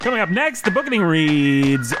Coming up next, the booking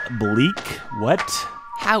reads Bleak. What?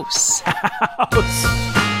 House. House.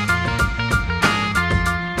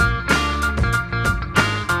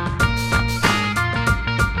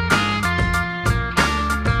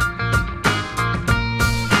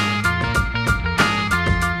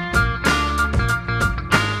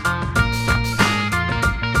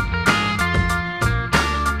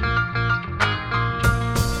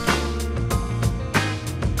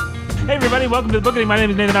 Hey everybody, welcome to the booking. My name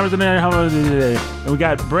is Nathan Alvarez, and we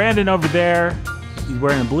got Brandon over there. He's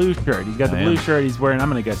wearing a blue shirt. He's got the blue shirt. He's wearing, I'm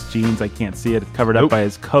going to guess, jeans. I can't see it. It's covered up by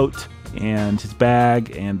his coat and his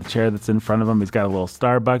bag and the chair that's in front of him. He's got a little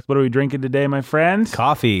Starbucks. What are we drinking today, my friend?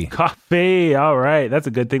 Coffee. Coffee. All right. That's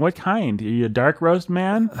a good thing. What kind? Are you a dark roast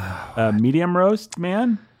man? A medium roast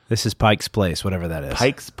man? This is Pike's Place, whatever that is.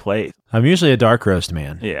 Pike's Place. I'm usually a dark roast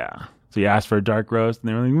man. Yeah. So you asked for a dark roast, and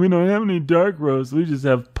they were like, we don't have any dark roasts. We just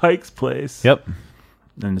have Pike's Place. Yep.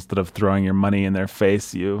 And instead of throwing your money in their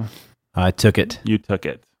face, I took it. You took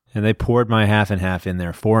it. And they poured my half and half in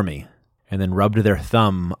there for me, and then rubbed their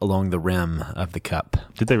thumb along the rim of the cup.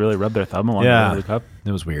 Did they really rub their thumb along the rim of the cup?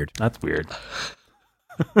 It was weird. That's weird.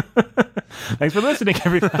 Thanks for listening,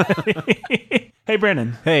 everybody. Hey,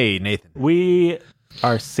 Brandon. Hey, Nathan. We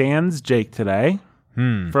are sans Jake today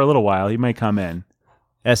for a little while. He may come in.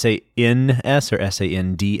 S-A-N-S or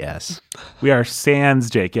S-A-N-D-S? We are sans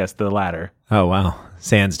Jake. Yes, the latter. Oh, wow.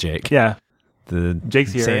 Sans Jake. Yeah. The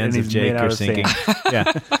Jake's here, sands and of he's Jake made out are of sinking. sand.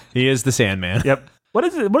 Yeah. He is the Sandman. Yep. What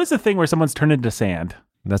is the thing where someone's turned into sand?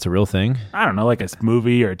 That's a real thing? I don't know, like a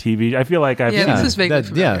movie or a TV. I feel like I've seen this is vaguely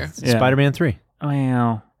familiar. Yeah, Spider-Man 3.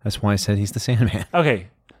 Well, That's why I said he's the Sandman. okay.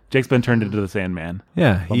 Jake's been turned into the Sandman.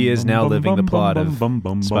 Yeah, he is now living the plot of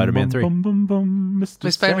Spider-Man 3. Was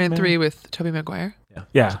Spider-Man 3 with Tobey Maguire?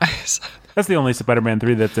 Yeah. That's the only Spider-Man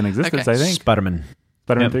 3 that's in existence, Okay. I think. Spider-Man.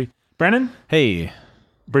 Spider-Man Yep. 3. Brandon? Hey,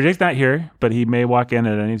 Jake's not here, but he may walk in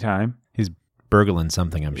at any time. he's burgling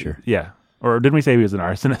something, I'm sure. Yeah. Or didn't we say he was an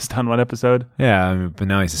arsonist on one episode? Yeah, I mean, but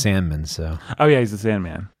now he's a Sandman, so Oh, yeah, he's the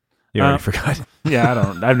Sandman. you already forgot.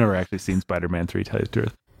 Yeah, I've never actually seen Spider-Man 3, tell you the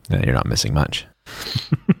truth. Yeah, you're not missing much.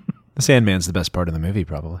 The Sandman's the best part of the movie,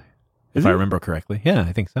 probably. If I remember correctly. Yeah,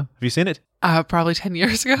 I think so. Have you seen it? Probably 10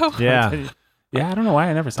 years ago. Yeah. Yeah, I don't know why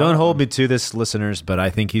I never saw Don't that hold one. me to this, listeners, but I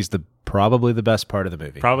think he's probably the best part of the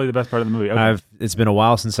movie. Probably the best part of the movie. Okay. It's been a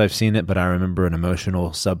while since I've seen it, but I remember an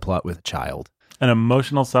emotional subplot with a child. An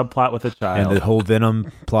emotional subplot with a child. And the whole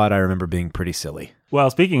Venom plot I remember being pretty silly. Well,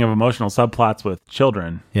 speaking of emotional subplots with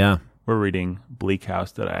children, Yeah. we're reading Bleak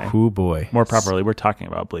House today. Oh boy. More properly, we're talking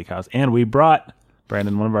about Bleak House. And we brought,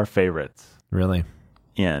 Brandon, one of our favorites Really?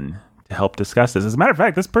 in to help discuss this. As a matter of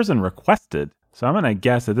fact, this person requested. So I'm going to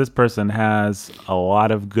guess that this person has a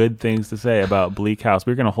lot of good things to say about Bleak House.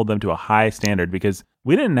 We're going to hold them to a high standard because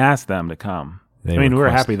we didn't ask them to come. We're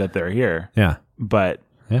requested. happy that they're here. Yeah. But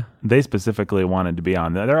Yeah. they specifically wanted to be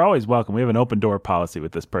on. They're always welcome. We have an open door policy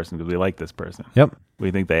with this person because we like this person. Yep.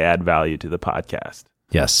 We think they add value to the podcast.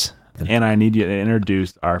 Yes. And I need you to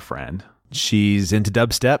introduce our friend. She's into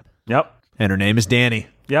dubstep, Yep. and her name is Danny.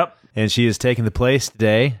 Yep. And she is taking the place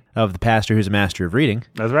today of the pastor who's a master of reading.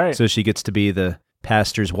 That's right. So she gets to be the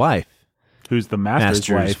pastor's wife Who's the master's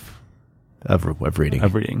wife of reading.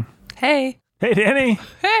 of reading. Hey. Hey, Danny.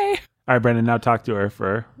 Hey. All right, Brendan, now talk to her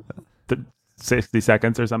for 60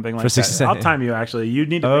 seconds or something like 60 that. seconds. I'll time you, actually. You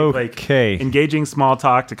need to make Okay. engaging small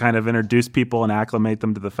talk to kind of introduce people and acclimate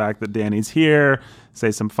them to the fact that Danny's here,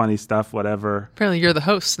 say some funny stuff, whatever. Apparently you're the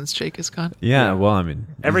host since Jake is gone. Yeah, well, I mean...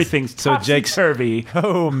 Everything's So Jake's- topsy-turvy.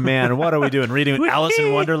 Oh, man, what are we doing? Reading Alice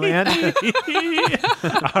in Wonderland?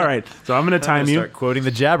 All right, so I'm going to time you. Start quoting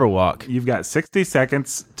the Jabberwock. You've got 60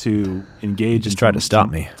 seconds to engage Just in try to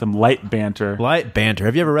stop me. Some light banter. Light banter.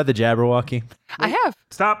 Have you ever read the Jabberwocky? I have.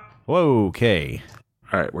 Stop. Whoa, okay.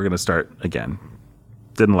 All right, we're going to start again.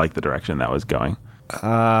 Didn't like the direction that was going.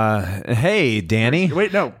 Hey, Danny.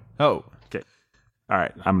 Wait, no. Oh, Okay. All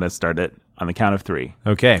right, I'm going to start it on the count of 3.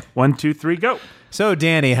 okay. 1, 2, 3, go. So,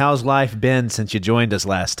 Danny, how's life been since you joined us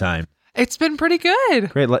last time? It's been pretty good.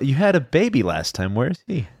 Great. You had a baby last time. Where is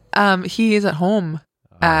he? He is at home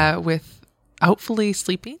with hopefully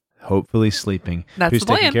sleeping. Hopefully sleeping. That's Who's the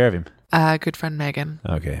plan. taking care of him? Good friend Megan.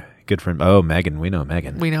 Okay. Good friend. Oh, Megan. We know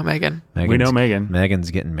Megan. We know Megan. We know Megan.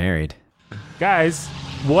 Megan's getting married. Guys,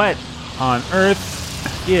 what on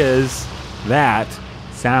earth is that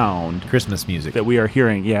sound Christmas music. that we are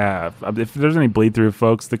hearing? Yeah, if there's any bleed through,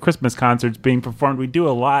 folks, the Christmas concerts being performed. We do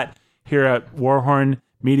a lot here at Warhorn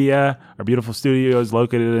Media, our beautiful studio is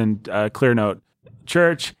located in Clearnote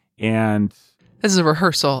Church, and This is a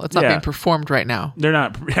rehearsal. It's not Yeah. being performed right now. they're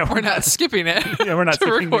not. Yeah, We're not skipping it. Yeah, we're not to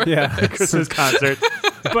skipping record the Yeah. this. Christmas concert.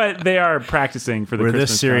 But they are practicing for the We're Christmas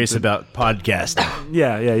this serious content. about podcasting.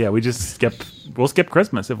 Yeah. We'll skip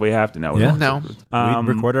Christmas if we have to. No, we won't. No.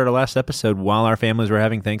 We recorded our last episode while our families were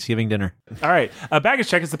having Thanksgiving dinner. All right. Baggage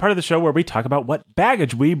check is the part of the show where we talk about what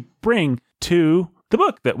baggage we bring to the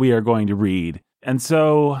book that we are going to read. And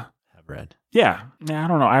so, I've read. yeah, I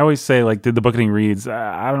don't know. I always say, like, did the booking reads?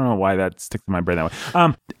 I don't know why that sticks in my brain that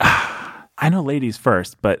way. I know ladies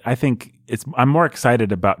first, but I think I'm more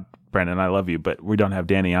excited about Brandon. I love you, but we don't have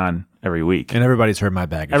Danny on every week. And everybody's heard my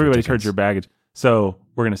baggage. Everybody's heard your baggage. So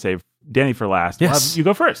we're going to save Danny for last. Yes. You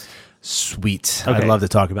go first. Sweet. Okay. I'd love to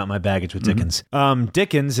talk about my baggage with Dickens.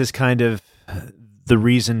 Dickens is kind of the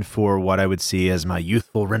reason for what I would see as my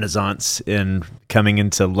youthful renaissance in coming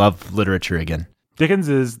into love literature again. Dickens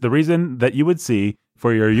is the reason that you would see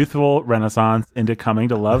for your youthful renaissance into coming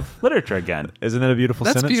to love literature again. Isn't that a beautiful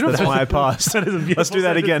That's sentence? beautiful. That's why I paused. That is a beautiful Let's do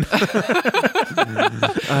that again.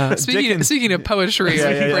 Speaking of poetry,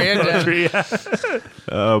 Brandon. Poetry, yeah.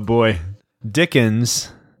 Oh, boy.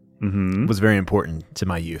 Dickens was very important to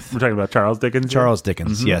my youth. We're talking about Charles Dickens. Charles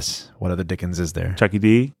Dickens, yes. What other Dickens is there? Chucky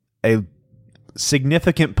D. A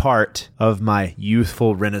significant part of my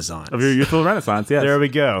youthful renaissance. Of your youthful renaissance, yes. There we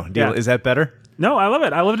go. Yeah. Is that better? No, I love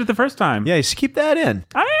it. I loved it the first time. Yeah, just keep that in.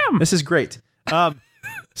 I am. This is great.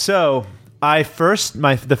 So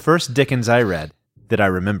the first Dickens I read that I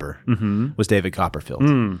remember was David Copperfield.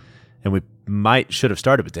 And we should have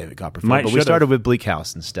started with David Copperfield, but we started with Bleak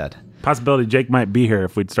House instead. Possibility Jake might be here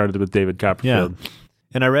if we'd started with David Copperfield. Yeah.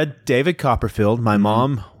 And I read David Copperfield. My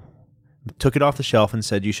mom took it off the shelf and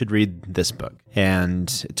said, you should read this book.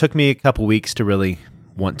 And it took me a couple weeks to really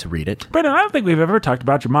want to read it. Brandon, I don't think we've ever talked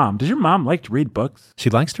about your mom. Does your mom like to read books? She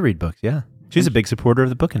likes to read books, yeah. She's a big supporter of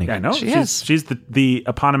the book. Yeah, I know. She is. She's the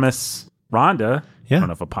eponymous Rhonda. Yeah. I don't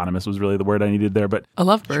know if eponymous was really the word I needed there, but A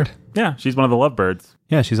lovebird. yeah, she's one of the lovebirds.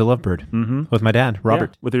 Yeah, she's a lovebird. With my dad,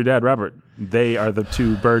 Robert. Yeah, with your dad, Robert. They are the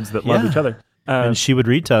two birds that love Yeah. each other. And she would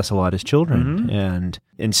read to us a lot as children and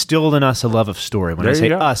instilled in us a love of story. When I There say you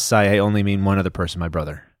go. us, I only mean one other person, my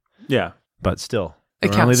brother. Yeah. But still,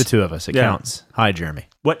 It we're only counts. the two of us. It Yeah. counts. Hi, Jeremy.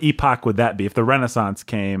 What epoch would that be if the Renaissance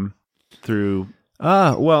came through?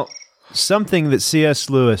 Well, something that C.S.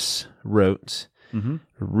 Lewis wrote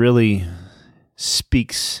really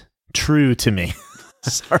speaks true to me.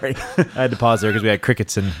 Sorry. I had to pause there because we had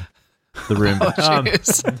crickets in the room.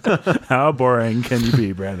 Jeez. How boring can you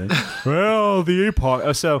be, Brandon? Well, the epoch.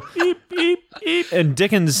 Oh, so, Beep, beep, beep. and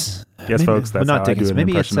Dickens. Yes, folks, that's not how Dickens. I do an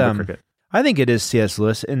Maybe impression it's of a cricket. I think it is C.S.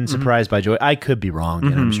 Lewis in Surprised by Joy. I could be wrong,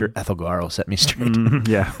 and I'm sure Ethelgar will set me straight.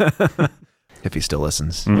 Yeah. If he still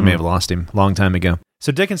listens. We may have lost him a long time ago.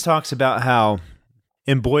 So Dickens talks about how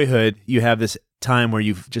in boyhood you have this time where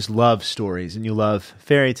you just love stories and you love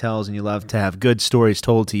fairy tales and you love to have good stories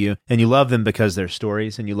told to you and you love them because they're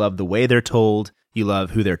stories and you love the way they're told, you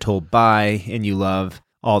love who they're told by, and you love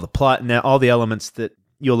all the plot and all the elements that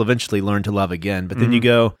you'll eventually learn to love again. But then you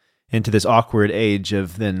go into this awkward age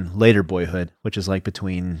of then later boyhood, which is like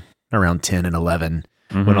between around 10 and 11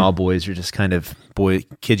 when all boys are just kind of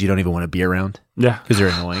kids you don't even want to be around Yeah. because they're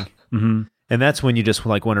annoying. And that's when you just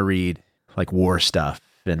like want to read like war stuff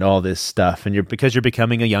and all this stuff, and because you're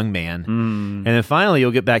becoming a young man. And then finally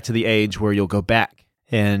you'll get back to the age where you'll go back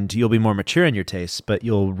and you'll be more mature in your tastes, but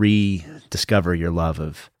you'll rediscover your love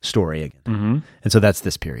of story again. And so that's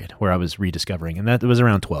this period where I was rediscovering, and that was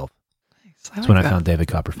around 12. That's when I found David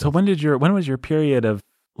Copperfield. So when was your period of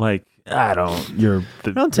like,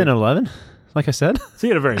 Around 10 and 11, like I said. So you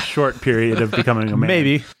had a very short period of becoming a man.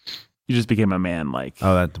 Maybe. You just became a man, like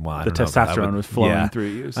Oh, the testosterone was flowing through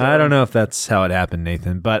you. So. I don't know if that's how it happened,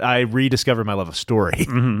 Nathan, but I rediscovered my love of story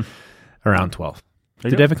around 12. There you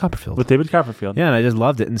Through go. David Copperfield. With David Copperfield. Yeah, and I just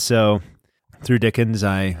loved it. And so through Dickens,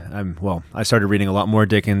 I started reading a lot more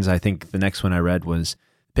Dickens. I think the next one I read was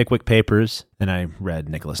Pickwick Papers. Then I read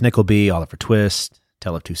Nicholas Nickleby, Oliver Twist,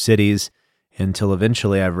 Tale of Two Cities, until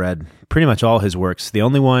eventually I've read pretty much all his works. The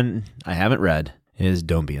only one I haven't read is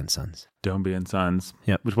Dombey and Sons. Dombey and Sons.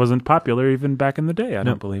 Yep. Which wasn't popular even back in the day, I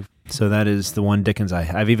don't believe. So that is the one Dickens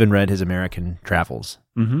I've even read his American Travels.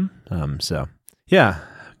 So yeah,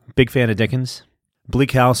 big fan of Dickens.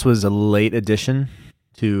 Bleak House was a late addition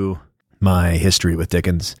to my history with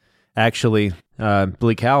Dickens. Actually,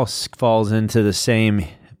 Bleak House falls into the same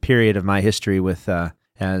period of my history with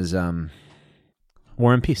as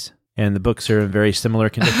War and Peace, and the books are in very similar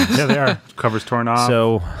conditions. Yeah, they are. Covers torn off.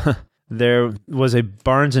 So there was a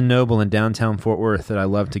Barnes & Noble in downtown Fort Worth that I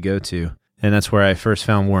loved to go to, and that's where I first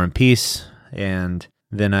found War and Peace, and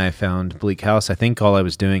then I found Bleak House. I think all I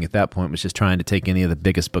was doing at that point was just trying to take any of the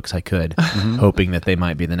biggest books I could, hoping that they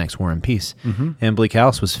might be the next War and Peace. And Bleak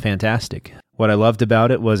House was fantastic. What I loved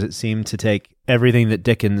about it was it seemed to take everything that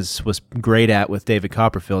Dickens was great at with David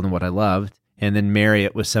Copperfield and what I loved, and then marry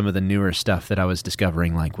it with some of the newer stuff that I was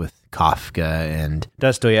discovering, like with Kafka and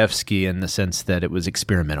Dostoevsky, in the sense that it was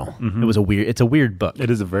experimental. It's a weird book.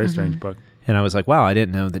 It is a very strange book. And I was like, wow, I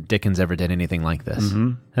didn't know that Dickens ever did anything like this.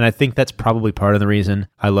 And I think that's probably part of the reason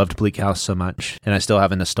I loved Bleak House so much. And I still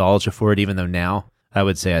have a nostalgia for it, even though now I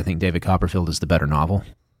would say I think David Copperfield is the better novel.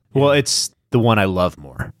 Yeah. Well, it's the one I love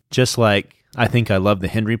more. Just like I think I love the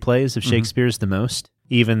Henry plays of Shakespeare's the most,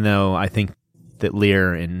 even though I think that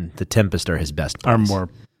Lear and The Tempest are his best plays. Are more...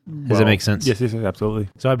 Does that make sense? Yes, absolutely.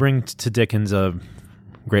 So I bring to Dickens a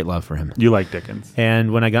great love for him. You like Dickens.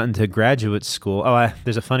 And when I got into graduate school,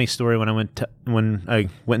 there's a funny story when I went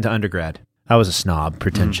into undergrad. I was a snob,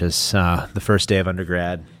 pretentious. The first day of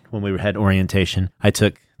undergrad, when we had orientation, I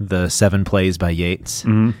took the 7 plays by Yeats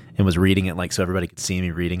and was reading it so everybody could see me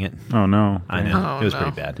reading it. Oh, no. I know. It was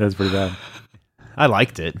pretty bad. That was pretty bad. I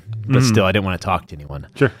liked it, but still, I didn't want to talk to anyone.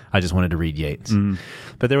 Sure. I just wanted to read Yeats.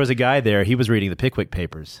 But there was a guy there, he was reading the Pickwick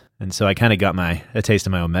Papers, and so I kind of got a taste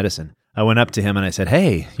of my own medicine. I went up to him and I said,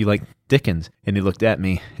 "Hey, you like Dickens?" And he looked at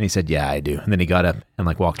me and he said, "Yeah, I do." And then he got up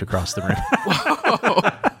and walked across the room.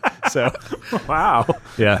 So, wow.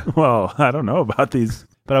 Yeah. Well, I don't know about these.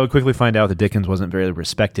 But I would quickly find out that Dickens wasn't very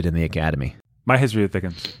respected in the academy. My history of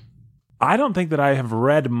Dickens. I don't think that I have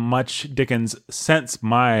read much Dickens since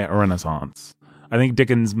my Renaissance. I think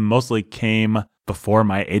Dickens mostly came before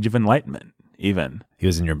my Age of Enlightenment, even. He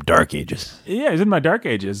was in your dark ages. Yeah, he was in my dark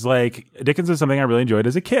ages. Dickens is something I really enjoyed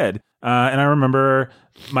as a kid. And I remember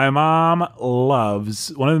my mom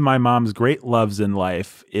one of my mom's great loves in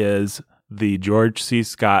life is the George C.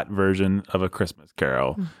 Scott version of A Christmas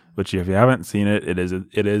Carol, which if you haven't seen it, it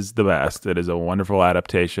is the best. It is a wonderful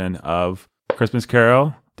adaptation of Christmas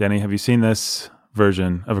Carol. Danny, have you seen this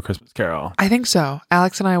version of A Christmas Carol? I think so.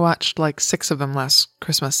 Alex and I watched 6 of them last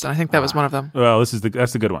Christmas, and I think that was one of them. Well,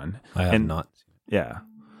 that's the good one. I have not. Yeah.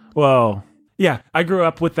 Well, yeah, I grew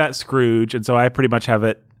up with that Scrooge, and so I pretty much have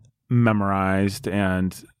it memorized,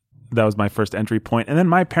 and that was my first entry point. And then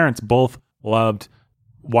my parents both loved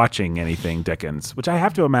watching anything Dickens, which I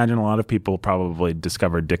have to imagine a lot of people probably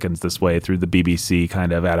discovered Dickens this way through the BBC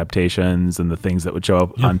kind of adaptations and the things that would show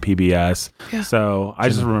up on PBS. Yeah. So I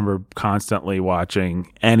just remember constantly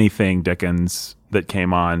watching anything Dickens that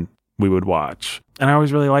came on, we would watch. And I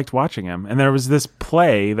always really liked watching him. And there was this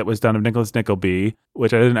play that was done of Nicholas Nickleby,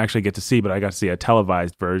 which I didn't actually get to see, but I got to see a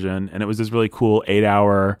televised version. And it was this really cool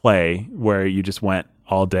 8-hour play where you just went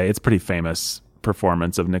all day. It's pretty famous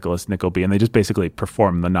performance of Nicholas Nickleby, and they just basically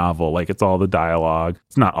perform the novel. It's all the dialogue.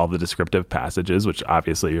 It's not all the descriptive passages, which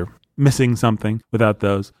obviously you're missing something without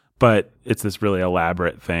those. But it's this really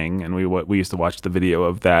elaborate thing, and we used to watch the video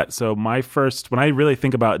of that. So when I really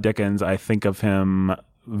think about Dickens, I think of him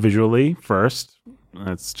visually first.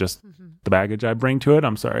 That's just the baggage I bring to it.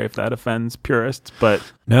 I'm sorry if that offends purists, but...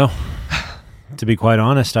 No. To be quite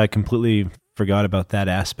honest, I completely forgot about that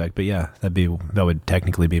aspect. But yeah, that would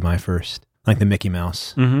technically be my first. Like the Mickey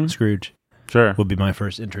Mouse, Scrooge. Sure. Would be my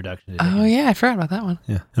first introduction to Dickens. Oh, yeah, I forgot about that one.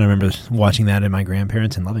 Yeah. And I remember watching that in my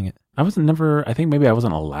grandparents and loving it. I think maybe I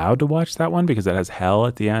wasn't allowed to watch that one because it has hell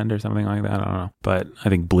at the end or something like that. I don't know. But I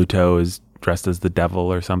think Bluto is dressed as the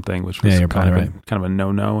devil or something, which was kind of a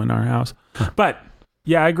no-no in our house. But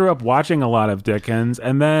yeah, I grew up watching a lot of Dickens.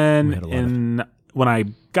 And then when I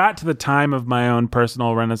got to the time of my own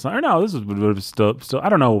personal Renaissance, or no, this was still, I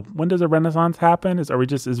don't know, when does a Renaissance happen? Is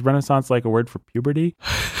Renaissance like a word for puberty?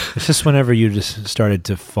 It's just whenever you just started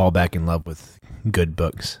to fall back in love with good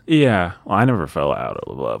books. Yeah. Well, I never fell out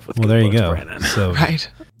of love with good there books, you go. Brandon. So right.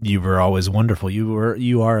 You were always wonderful. You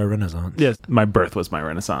are a Renaissance. Yes. My birth was my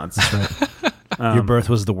Renaissance. That's right. Your birth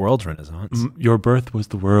was the world's Renaissance. Your birth was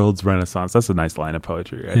the world's Renaissance. That's a nice line of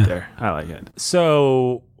poetry right there. I like it.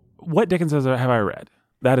 So what Dickens have I read?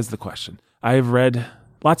 That is the question. I've read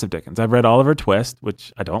lots of Dickens. I've read Oliver Twist,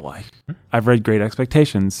 which I don't like. I've read Great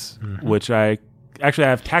Expectations, which I've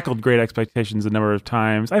tackled Great Expectations a number of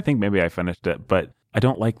times. I think maybe I finished it, but I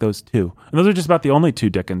don't like those two. And those are just about the only 2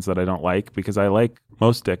 Dickens that I don't like, because I like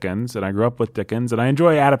most Dickens, and I grew up with Dickens, and I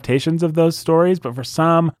enjoy adaptations of those stories, but for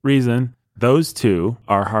some reason, those 2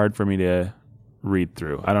 are hard for me to read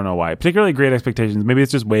through. I don't know why. Particularly Great Expectations. Maybe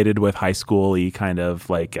it's just weighted with high school-y kind of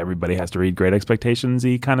everybody has to read Great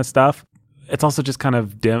Expectations-y kind of stuff. It's also just kind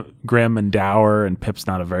of grim and dour, and Pip's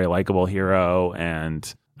not a very likable hero,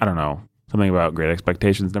 and I don't know. Something about Great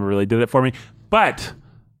Expectations never really did it for me. But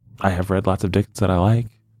I have read lots of Dickens that I like.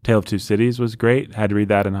 Tale of Two Cities was great. Had to read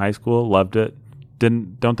that in high school. Loved it.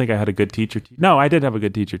 Don't think I had a good teacher. No, I did have a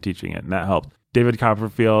good teacher teaching it, and that helped. David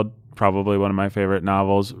Copperfield, probably one of my favorite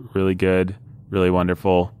novels. Really good, really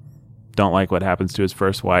wonderful. Don't like what happens to his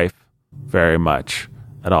first wife very much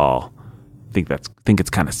at all. Think it's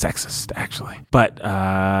kind of sexist, actually. But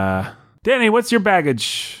Danny, what's your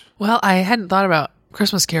baggage? Well, I hadn't thought about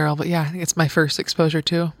Christmas Carol, but yeah, I think it's my first exposure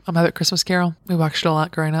to A Muppet Christmas Carol. We watched it a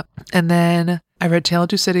lot growing up. And then I read Tale of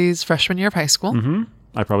Two Cities freshman year of high school. Mm-hmm.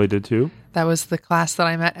 I probably did too. That was the class that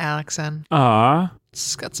I met Alex in.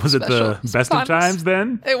 Was it the best of times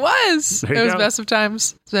then? It was. It was go. best of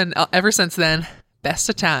times. Then ever since then, best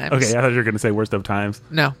of times. Okay, I thought you were going to say worst of times.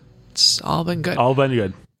 No, it's all been good. All been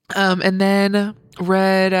good. And then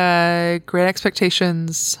read Great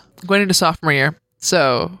Expectations going into sophomore year.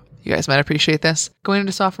 So you guys might appreciate this. Going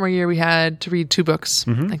into sophomore year, we had to read 2 books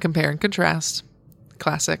and compare and contrast.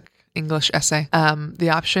 Classic English essay. The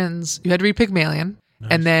options, you had to read Pygmalion,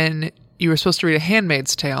 and then you were supposed to read A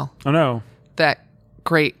Handmaid's Tale. Oh, no. That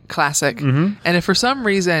great classic. And if for some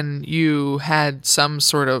reason you had some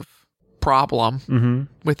sort of problem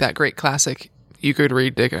with that great classic, you could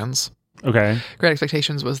read Dickens. Okay. Great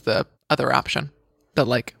Expectations was the other option.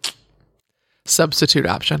 The substitute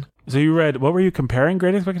option. So you read, what were you comparing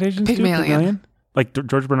Great Expectations to? Pygmalion? Like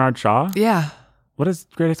George Bernard Shaw? Yeah. What does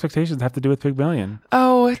Great Expectations have to do with Pygmalion?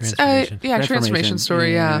 Oh, it's Transformation. transformation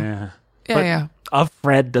story. Yeah. A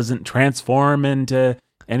Fred doesn't transform into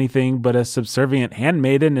anything but a subservient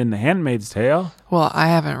handmaiden in The Handmaid's Tale. Well, I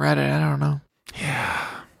haven't read it. I don't know. Yeah.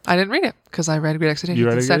 I didn't read it because I read Great Expectations You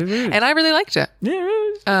read instead. it? And I really liked it.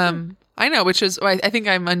 Yeah. I know, which is, I think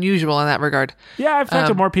I'm unusual in that regard. Yeah, I've talked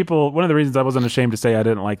to more people. One of the reasons I wasn't ashamed to say I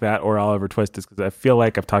didn't like that or Oliver Twist is because I feel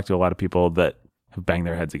like I've talked to a lot of people that have banged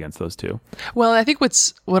their heads against those two. Well, I think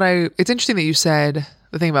it's interesting that you said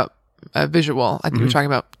the thing about visual. I think you were talking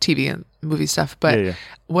about TV and movie stuff, but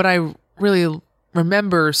what I really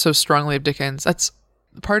remember so strongly of Dickens, that's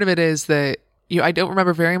part of it is that I don't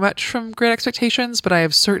remember very much from Great Expectations, but I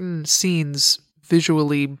have certain scenes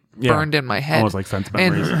visually burned in my head. Almost like sense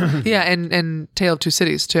memories. And Tale of Two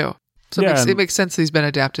Cities too. So it makes sense that he's been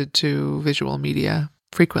adapted to visual media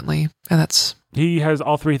frequently, and that's... He has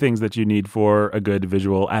all 3 things that you need for a good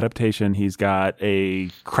visual adaptation. He's got a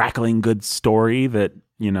crackling good story that,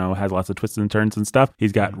 has lots of twists and turns and stuff.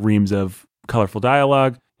 He's got reams of colorful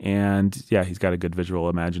dialogue. And he's got a good visual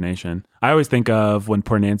imagination. I always think of when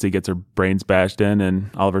poor Nancy gets her brains bashed in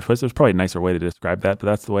Oliver Twist. There's probably a nicer way to describe that, but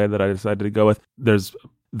that's the way that I decided to go with. There's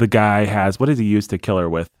the guy what does he use to kill her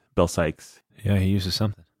with? Bill Sykes. Yeah, he uses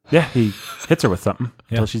something. Yeah, he hits her with something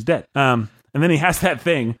until she's dead. And then he has that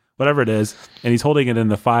thing, whatever it is, and he's holding it in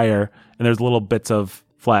the fire, and there's little bits of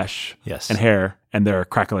flesh and hair, and they're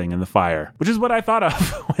crackling in the fire, which is what I thought of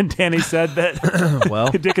when Danny said that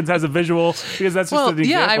well, Dickens has a visual, because that's just an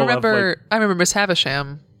example I remember of I remember Miss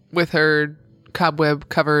Havisham with her cobweb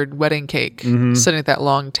covered wedding cake sitting at that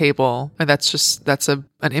long table, and that's an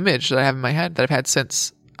image that I have in my head that I've had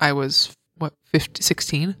since I was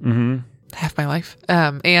 16, half my life.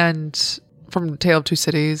 And from Tale of Two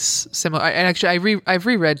Cities, similar. I've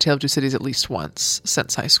reread Tale of Two Cities at least once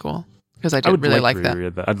since high school. Because I did really like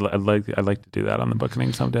that. I'd like to do that on the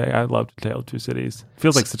Bookening someday. I love Tale of Two Cities.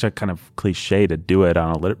 Feels like such a kind of cliche to do it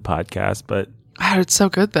on a lit podcast, but it's so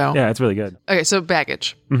good though. Yeah, it's really good. Okay, so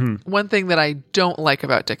baggage. One thing that I don't like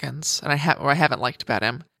about Dickens, and I haven't liked about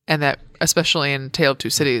him, and that especially in Tale of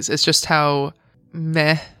Two Cities, is just how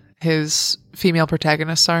meh his female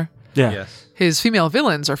protagonists are. Yeah. Yes. His female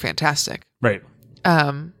villains are fantastic. Right.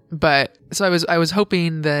 But so I was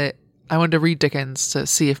hoping that I wanted to read Dickens to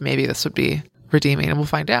see if maybe this would be redeeming, and we'll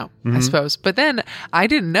find out, I suppose. But then I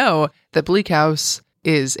didn't know that Bleak House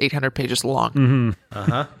is 800 pages long.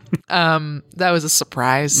 That was a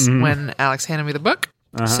surprise when Alex handed me the book.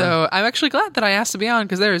 So I'm actually glad that I asked to be on,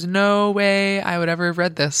 because there is no way I would ever have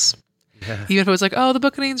read this. Yeah. Even if it was like, oh, the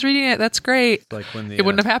Bookening's reading it, that's great. Like when it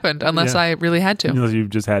wouldn't have happened unless I really had to. Unless you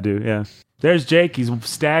just had to, yeah. There's Jake. He's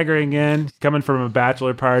staggering in. He's coming from a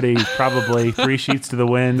bachelor party. He's probably 3 sheets to the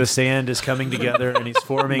wind. The sand is coming together, and he's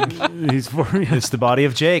forming. It's the body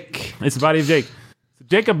of Jake. It's the body of Jake. So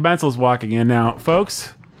Jacob Mensel's walking in now,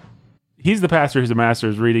 folks. He's the pastor who's a master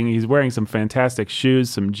is reading. He's wearing some fantastic shoes,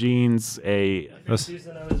 some jeans, shoes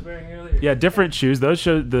that I was wearing earlier. Yeah, different shoes. Those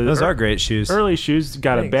are great shoes. Early shoes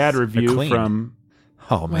got a bad review from.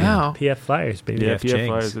 Oh man, wow. PF Flyers, baby. Yeah, PF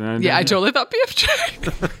Flyers. Yeah, I totally thought PF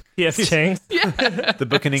Chang. PF Chang. Yeah. The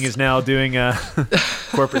Bookening is now doing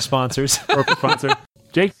corporate sponsors. Corporate sponsor.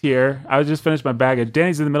 Jake's here. I was just finished my baggage.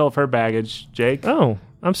 Danny's in the middle of her baggage. Jake. Oh,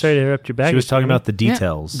 I'm sorry to interrupt your baggage. She was talking about the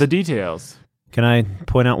details. The details. Can I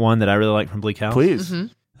point out one that I really like from Bleak House? Please.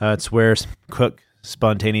 It's where Cook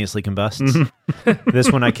spontaneously combusts.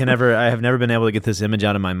 This one I have never been able to get this image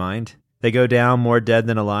out of my mind. They go down more dead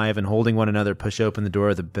than alive and holding one another push open the door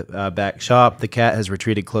of the back shop. The cat has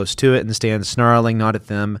retreated close to it and stands snarling, not at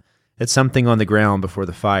them, at something on the ground before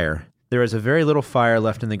the fire. There is a very little fire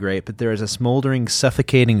left in the grate, but there is a smoldering,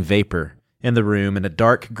 suffocating vapor in the room and a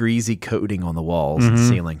dark, greasy coating on the walls and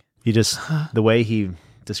ceiling. The way he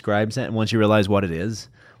describes it, and once you realize what it is,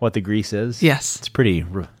 what the grease is, Yes. it's pretty...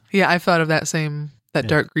 Yeah, I've thought of that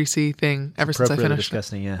dark, greasy thing ever since I appropriately finished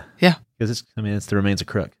disgusting, yeah. Yeah. Because it's the remains of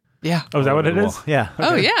Crook. Yeah. Oh, is that what it is? Yeah.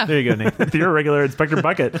 Oh, yeah. There you go, Nathan. You're a regular Inspector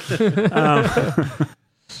Bucket.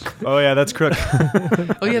 Oh, yeah, that's Crook.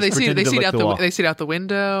 Oh, yeah, they see pretended to it lick out the wall. they see it out the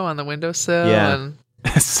window on the windowsill. Yeah. And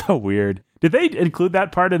It's so weird. Did they include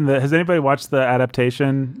that part in has anybody watched the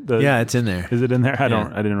adaptation? Yeah, it's in there. Is it in there? I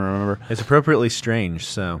didn't remember. It's appropriately strange,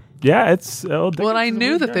 so... Yeah, it's... well, I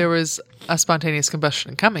knew that there was a spontaneous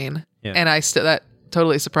combustion coming, Yeah. and that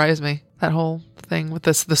totally surprised me. That whole thing with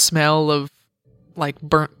the smell of like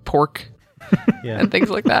burnt pork Yeah. and things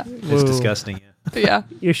like that. It's Whoa. disgusting, yeah. Yeah,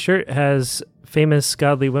 Your shirt has famous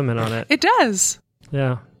godly women on it. it does.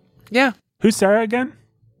 Yeah. Yeah. Who's Sarah again?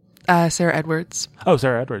 Sarah Edwards Oh,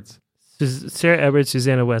 Sarah Edwards. Sarah Edwards,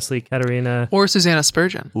 Susanna Wesley, Katarina or Susanna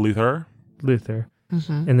Spurgeon. Luther. Luther,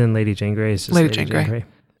 and then Lady Jane Grey is just Lady Jane Grey.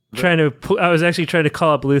 I was actually trying to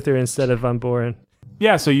call up Luther instead of Von Boren.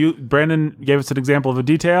 Yeah, so Brandon gave us an example of a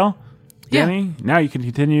detail. Yeah. Danny, now you can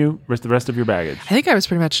continue the rest of your baggage. I think I was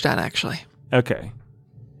pretty much done, actually. Okay.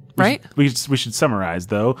 Right? We should summarize,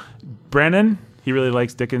 though. Brandon, he really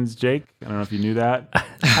likes Dickens, Jake. I don't know if you knew that.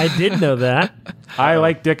 I did know that. I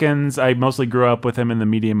like Dickens. I mostly grew up with him in the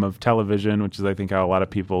medium of television, which is, I think, how a lot of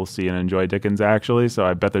people see and enjoy Dickens, actually. So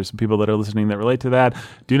I bet there's some people that are listening that relate to that.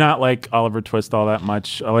 Do not like Oliver Twist all that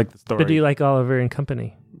much. I like the story. But do you like Oliver and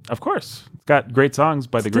Company? Of course. It's got great songs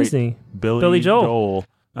by the great Disney. Billy Joel.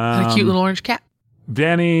 And a cute little orange cat.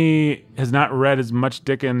 Danny has not read as much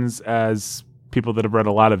Dickens as people that have read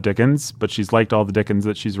a lot of Dickens, but she's liked all the Dickens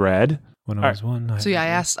that she's read. When I was one... So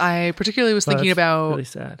yeah, I particularly was thinking That's about, really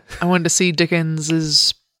sad. I wanted to see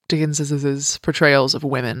Dickens's portrayals of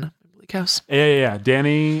women in Bleak House. Yeah.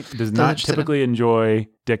 Danny does not interested in. typically enjoy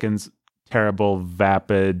Dickens' terrible,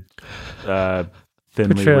 vapid,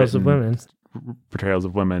 thinly Portrayals of written women. portrayals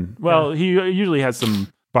of women. Well, he usually has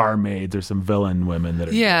some barmaids or some villain women that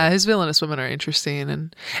are Yeah, his villainous women are interesting,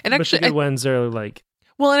 and But actually, the good ones are like...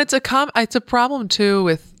 well, and it's a problem too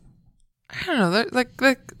with, I don't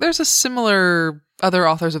know, there's a similar other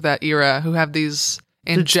authors of that era who have these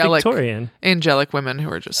It's Victorian. angelic women who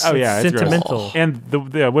are just Oh yeah, it's gross. Sentimental. And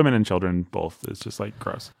the women and children both is just like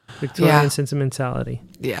gross. Victorian Yeah. sentimentality.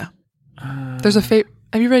 yeah. There's a favorite.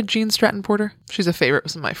 Have you read Jean Stratton Porter? She's a favorite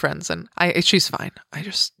with some of my friends, and she's fine. I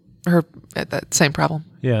just her at that same problem.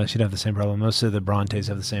 Yeah, she'd have the same problem. Most of the Brontes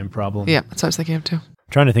have the same problem. Yeah, that's what I was thinking of too.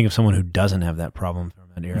 I'm trying to think of someone who doesn't have that problem from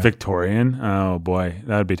that era. Victorian. Oh boy,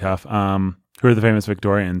 that would be tough. Who are the famous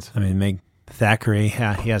Victorians? I mean, Meg Thackeray,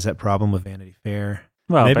 he has that problem with Vanity Fair.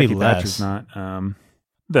 Well, maybe Becky less. Thatcher's not.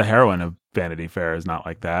 The heroine of Vanity Fair is not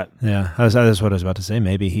like that. Yeah, that's what I was about to say.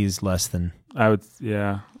 Maybe he's less than... I would.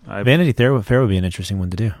 Yeah. Vanity Fair would be an interesting one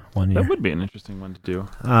to do one year. That would be an interesting one to do.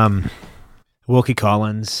 Wilkie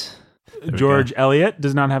Collins. There we George Eliot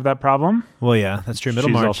does not have that problem. Well, yeah, that's true. She's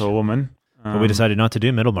Middlemarch. also a woman. But we decided not to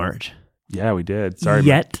do Middlemarch. Yeah, we did. Sorry.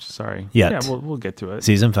 Yet. Sorry. Yet. Yeah, we'll get to it.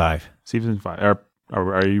 Season 5. Season 5.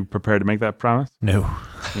 Are you prepared to make that promise? No.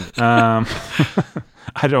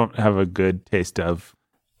 I don't have a good taste of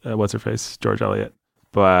what's her face, George Eliot,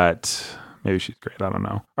 but maybe she's great. I don't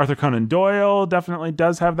know. Arthur Conan Doyle definitely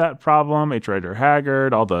does have that problem. H. Rider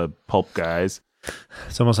Haggard, all the pulp guys.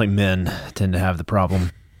 It's almost like men tend to have the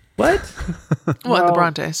problem. What? Well, the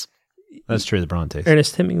Brontes. That's true, the Brontes.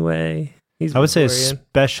 Ernest Hemingway. He's I would say Victorian.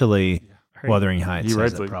 especially Wuthering Heights He has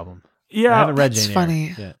writes that like- problem. Yeah, I haven't read that's Jane funny.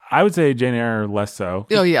 Eyre yet. I would say Jane Eyre less so.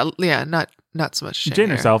 Oh yeah, not so much. Jane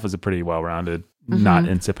Eyre. herself is a pretty well-rounded, not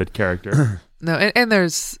insipid character. No, and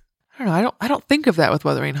there's I don't know. I don't think of that with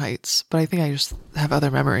Wuthering Heights, but I think I just have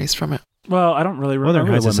other memories from it. Well, I don't really remember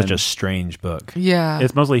Wuthering Heights the is such women. a strange book. Yeah,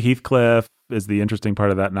 It's mostly Heathcliff is the interesting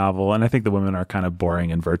part of that novel, and I think the women are kind of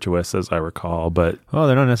boring and virtuous, as I recall. But Well,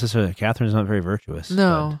 they're not necessarily... Catherine's not very virtuous.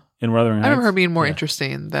 no. in Wuthering Heights, I remember her being more Yeah.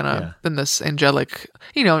 interesting than Yeah. than this angelic,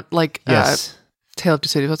 like Yes. Tale of Two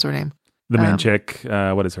Cities. What's her name? the main um, chick,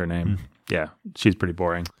 what is her name? Yeah, she's pretty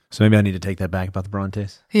boring. So maybe I need to take that back about the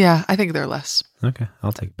Brontes. Yeah, I think they're less. Okay,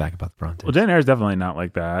 I'll take it back about the Brontes. Well, Jane Eyre is definitely not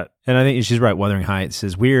like that. And I think she's right. Wuthering Heights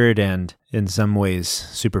is weird and in some ways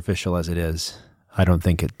superficial as it is. I don't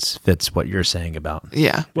think it fits what you're saying about.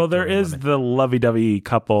 Yeah, Well, there Victorian is women. the lovey-dovey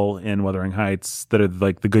couple in Wuthering Heights that are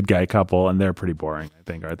like the good guy couple, and they're pretty boring, I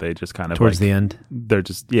think, aren't they? Just kind of Towards like, the end, they're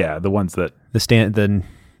just, the ones that, the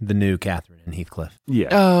the new Catherine and Heathcliff. Yeah.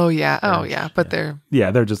 Oh yeah. But they're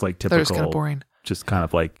just like typical. they're just kind of boring. Just kind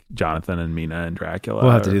of like Jonathan and Mina and Dracula.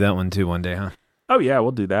 We'll have to do that one too one day, huh? Oh yeah,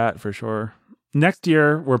 we'll do that for sure. Next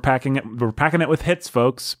year we're packing it with hits,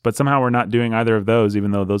 folks. But somehow we're not doing either of those,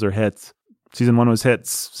 even though those are hits. Season 1 was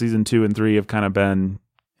hits. Season 2 and 3 have kind of been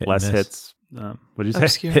less hits. What did you say?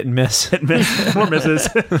 Obscure. Hit and miss. Hit and miss. More misses.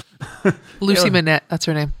 Lucy Manette, that's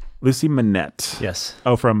her name. Lucy Manette. Yes.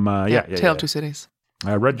 Oh, from Tale of Two Cities.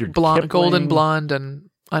 Rudyard Blonde, Kipling. golden blonde, and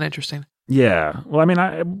uninteresting. Yeah. Well, I mean,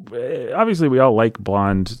 obviously we all like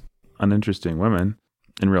blonde, uninteresting women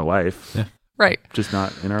in real life. Yeah. Right. Just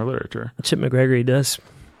not in our literature. Chip McGregory does.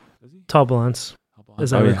 Tall blondes,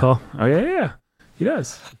 as I recall. Oh, yeah. He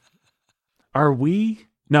does. Are we?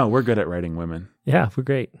 No, we're good at writing women. Yeah, we're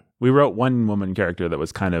great. We wrote one woman character that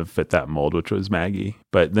was kind of fit that mold, which was Maggie.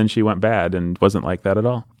 But then she went bad and wasn't like that at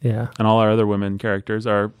all. Yeah. And all our other women characters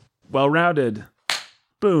are well-rounded.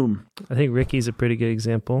 Boom. I think Ricky's a pretty good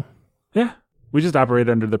example. Yeah. We just operate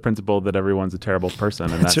under the principle that everyone's a terrible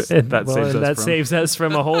person, and that saves us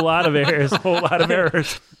from a whole lot of errors. A whole lot of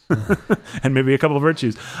errors. And maybe a couple of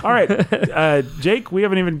virtues. All right. Jake, we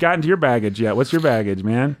haven't even gotten to your baggage yet. What's your baggage,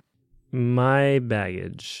 man? My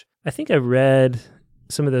baggage. I think I read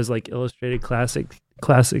some of those like illustrated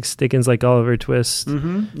classics, Dickens, like Oliver Twist,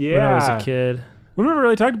 Mm-hmm. Yeah. when I was a kid. We never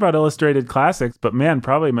really talked about illustrated classics, but man,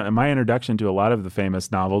 probably my introduction to a lot of the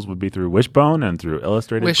famous novels would be through Wishbone and through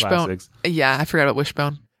illustrated classics. Yeah, I forgot about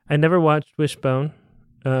Wishbone. I never watched Wishbone.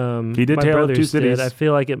 He did my Tale of brothers Two Cities. did. I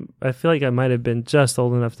feel like I might have been just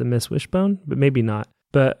old enough to miss Wishbone, but maybe not.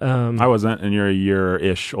 But I wasn't, and you're a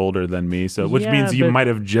year-ish older than me, so which means you might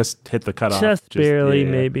have just hit the cutoff. Just barely,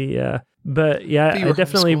 maybe, yeah. But yeah, But I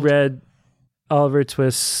definitely read Oliver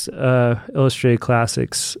Twist's illustrated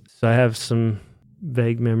classics, so I have some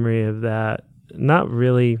vague memory of that. Not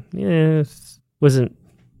really, wasn't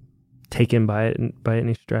taken by it by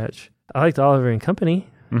any stretch. I liked Oliver and Company.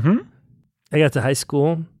 Mm-hmm. I got to high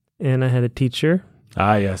school, and I had a teacher.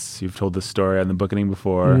 Ah, yes. You've told this story on the bookening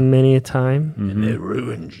before. Many a time. Mm-hmm. And it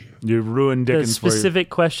ruined you. You ruined Dickens The specific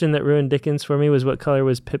question that ruined Dickens for me was what color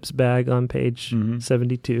was Pip's bag on page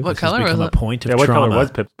 72? What color was a it? point of what trauma. color was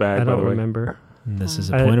Pip's bag, I by don't the way? remember. This is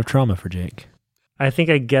a point of trauma for Jake. I think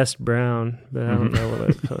I guessed brown, but I don't know what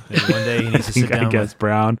it was. Maybe one day he needs to sit down. I guess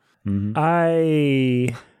brown. Mm-hmm.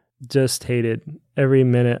 I just hated every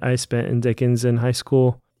minute I spent in Dickens in high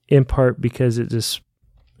school, in part because it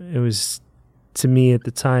was, to me at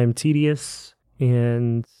the time, tedious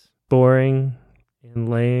and boring and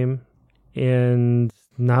lame and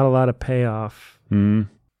not a lot of payoff. Mm-hmm.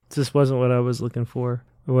 It just wasn't what I was looking for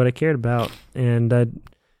or what I cared about. And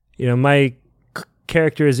my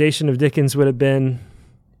characterization of Dickens would have been,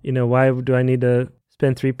 why do I need to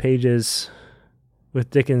spend 3 pages with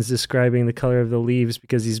Dickens describing the color of the leaves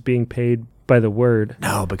because he's being paid by the word?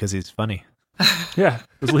 No, because he's funny. Yeah,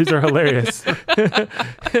 those leaves are hilarious.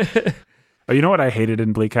 Oh, you know what I hated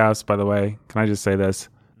in Bleak House, by the way? Can I just say this?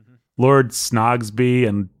 Mm-hmm. Lord Snogsby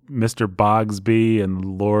and Mr. Bogsby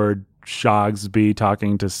and Lord Shogsby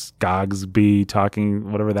talking to Skogsby,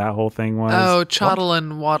 talking whatever that whole thing was. Oh, Chottle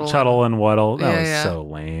and Waddle. Chuttle and Waddle. That Yeah, was yeah. so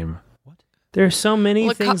lame. There are so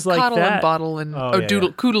many things like Coddle that. and Bottle and yeah.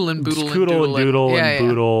 Doodle, Coodle and Boodle and Coodle and Doodle yeah, and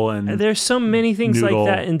Boodle and There's so many things Noodle.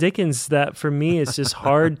 like that in Dickens that for me it's just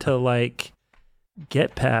hard to like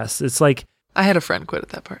get past. It's like, I had a friend quit at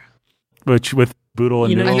that part. which with Boodle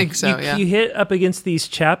and Noodle. I think so, yeah. You hit up against these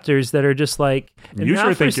chapters that are just like, You now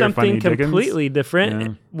sure for think you're something funny, Dickens? completely different,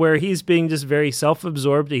 Yeah. where he's being just very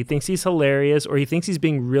self-absorbed. He thinks he's hilarious, or he thinks he's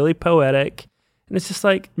being really poetic, and it's just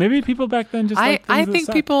like, Maybe people back then just liked I things that think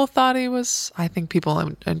sucked. people thought he was. I think people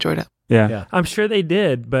enjoyed it. Yeah. Yeah. I'm sure they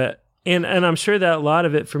did, but and I'm sure that a lot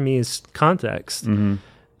of it for me is context. Mm-hmm.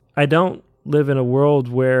 I don't live in a world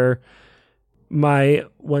where my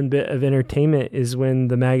one bit of entertainment is when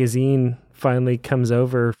the magazine finally comes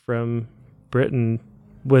over from Britain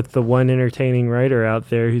with the one entertaining writer out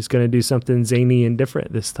there who's going to do something zany and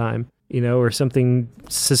different this time, or something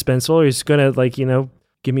suspenseful, or he's going to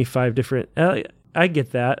give me 5 different. I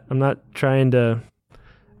get that. I'm not trying to.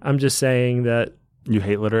 I'm just saying that You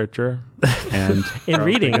hate literature and in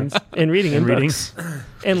reading and books,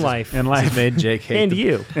 in life, and He's life. made Jake hate and the-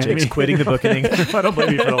 you. Jake's quitting the bookening. I don't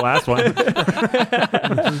blame you for the last one.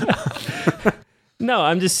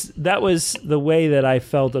 No, that was the way that I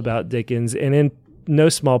felt about Dickens, and in no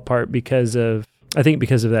small part because of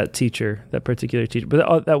that teacher, that particular teacher.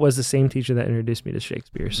 But that was the same teacher that introduced me to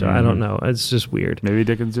Shakespeare, so I don't know. It's just weird. Maybe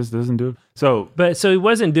Dickens just doesn't do it. So So he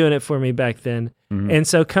wasn't doing it for me back then. And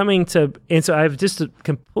so I've just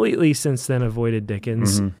completely since then avoided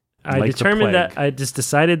Dickens. I just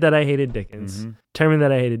decided that I hated Dickens. Mm-hmm. Determined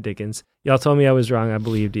that I hated Dickens. Y'all told me I was wrong. I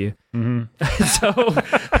believed you. Mm-hmm.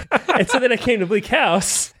 So then I came to Bleak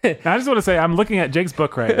House. Now, I just want to say I'm looking at Jake's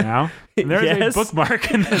book right now. And there's a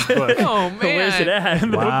bookmark in this book. Oh man, Where's it at?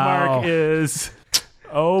 And the bookmark is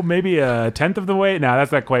maybe a 10th of the way. No,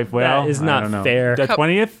 that's not quite well. That is not I don't know. fair. The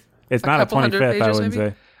 20th? It's not a couple hundred 25th, I pages, wouldn't maybe?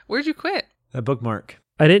 say. Where'd you quit? A bookmark.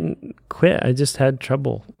 I didn't quit. I just had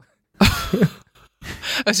trouble.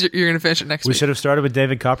 So you're going to finish it next We week. should have started with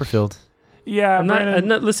David Copperfield. Yeah,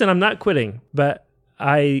 Listen, I'm not quitting, but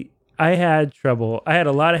I had trouble. I had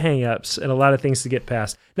a lot of hang-ups and a lot of things to get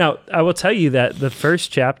past. Now, I will tell you that the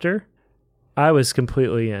first chapter, I was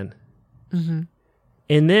completely in. Mm-hmm.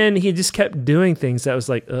 And then he just kept doing things that was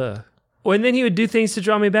like, ugh. And then he would do things to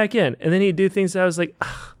draw me back in. And then he'd do things that I was like,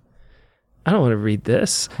 ugh, I don't want to read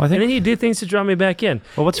this. Well, and then he'd do things to draw me back in.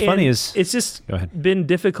 Well, what's funny is... It's just Go ahead. been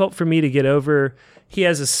difficult for me to get over. He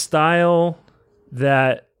has a style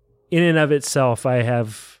that in and of itself I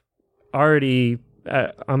have already...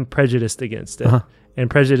 I'm prejudiced against it and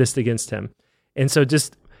prejudiced against him. And so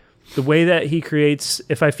just the way that he creates...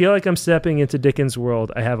 If I feel like I'm stepping into Dickens'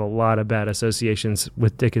 world, I have a lot of bad associations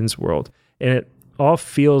with Dickens' world. And it all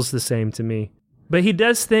feels the same to me. But he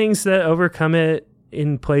does things that overcome it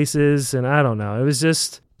in places, and I don't know. It was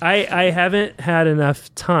just... I haven't had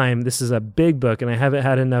enough time. This is a big book, and I haven't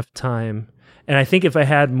had enough time. And I think if I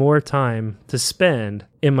had more time to spend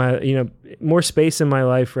in my, more space in my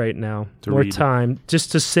life right now, more time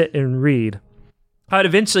just to sit and read, I'd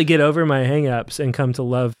eventually get over my hangups and come to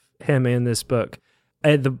love him and this book.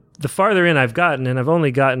 The farther in I've gotten, and I've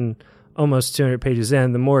only gotten almost 200 pages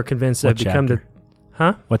in, the more convinced I've become that...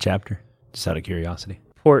 Huh? What chapter? Just out of curiosity.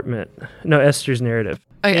 Esther's narrative.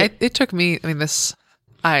 It took me,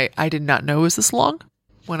 I did not know it was this long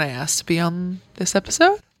when I asked to be on this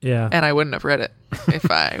episode. Yeah. And I wouldn't have read it if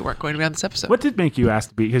I weren't going to be on this episode. What did make you ask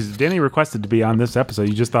to be? Because Danny requested to be on this episode.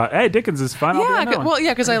 You just thought, hey, Dickens is fun. I'll be on that one.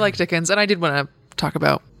 Because I like Dickens, and I did want to talk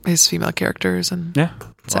about his female characters and yeah.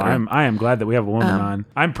 Well, I am glad that we have a woman on.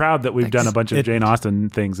 I'm proud that we've done a bunch of Jane Austen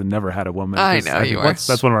things and never had a woman. I know you are.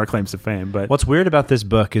 That's one of our claims to fame. But what's weird about this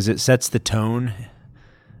book is it sets the tone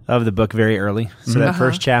of the book very early. So that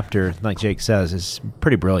first chapter, like Jake says, is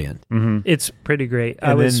pretty brilliant. Mm-hmm. It's pretty great.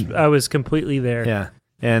 I was completely there. Yeah.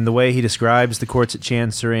 And the way he describes the courts at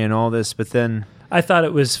Chancery and all this, but then... I thought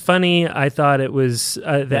it was funny. I thought it was...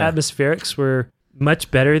 the atmospherics were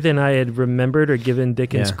much better than I had remembered or given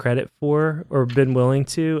Dickens credit for or been willing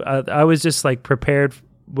to. I was just prepared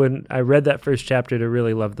when I read that first chapter to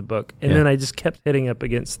really love the book. And then I just kept hitting up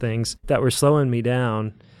against things that were slowing me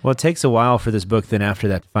down. Well, it takes a while for this book then after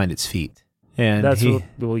that to find its feet. And he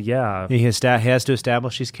has to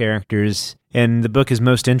establish his characters, and the book is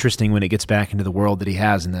most interesting when it gets back into the world that he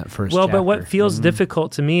has in that first chapter. But what feels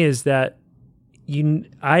difficult to me is that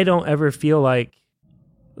I don't ever feel like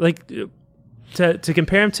to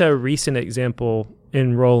compare him to a recent example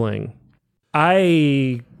in Rolling.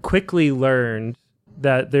 I quickly learned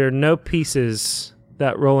that there are no pieces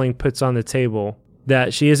that Rolling puts on the table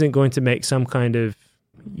that she isn't going to make some kind of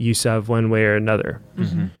use of one way or another.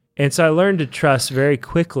 Mm-hmm. And so I learned to trust very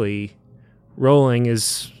quickly Rolling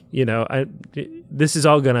is, this is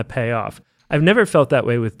all going to pay off. I've never felt that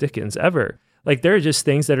way with Dickens, ever. There are just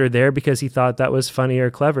things that are there because he thought that was funny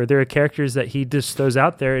or clever. There are characters that he just throws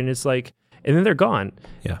out there and it's and then they're gone.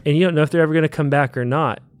 Yeah. And you don't know if they're ever going to come back or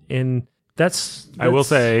not. And that's I will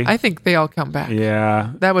say... I think they all come back.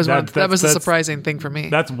 Yeah. That was a surprising thing for me.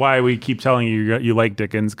 That's why we keep telling you like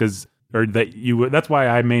Dickens, that's why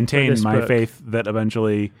I maintain my faith that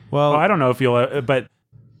eventually... Well, I don't know if you'll... But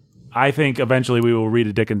I think eventually we will read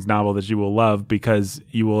a Dickens novel that you will love because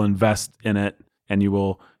you will invest in it and you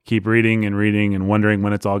will keep reading and wondering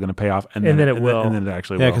when it's all going to pay off. And then it will. And then it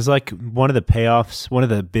actually will. Yeah, because one of the payoffs, one of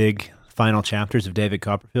the big final chapters of David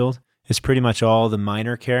Copperfield is pretty much all the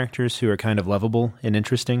minor characters who are kind of lovable and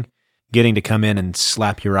interesting getting to come in and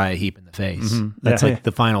slap Uriah Heep in the face. Mm-hmm. That's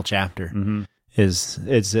the final chapter. Mm-hmm.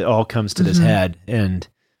 It all comes to this head. And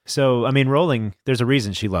so, Rowling, there's a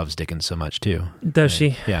reason she loves Dickens so much too. Does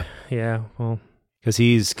she? Yeah. Yeah, well. Because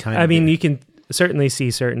he's kind of... you can certainly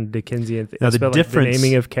see certain Dickensian things. Now, the difference... the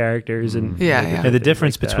naming of characters and... Yeah. The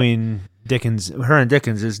difference between her and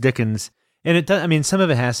Dickens is Dickens... And it does, some of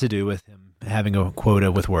it has to do with him having a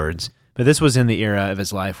quota with words. But this was in the era of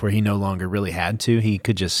his life where he no longer really had to. He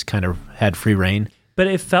could just kind of had free reign. But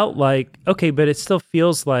it felt like... Okay, but it still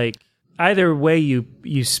feels like... Either way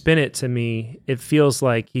you spin it to me, it feels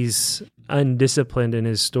like he's undisciplined in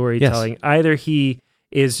his storytelling. Yes. Either he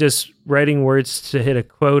is just writing words to hit a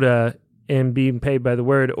quota and being paid by the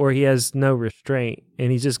word, or he has no restraint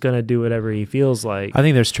and he's just going to do whatever he feels like. I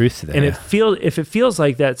think there's truth to that. And if it feels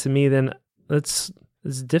like that to me, then it's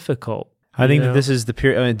difficult. I think that this is the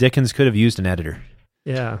period. I mean, Dickens could have used an editor.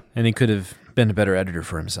 Yeah. And he could have been a better editor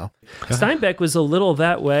for himself. Steinbeck was a little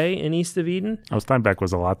that way in East of Eden. Oh, Steinbeck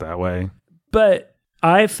was a lot that way. But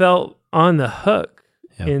I felt on the hook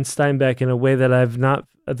in Steinbeck in a way that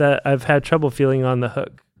I've had trouble feeling on the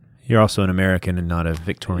hook. You're also an American and not a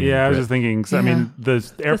Victorian. Yeah, I was just thinking, I mean, the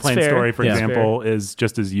airplane story, for example, is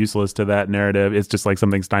just as useless to that narrative. It's just like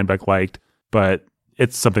something Steinbeck liked, but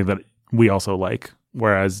it's something that we also like.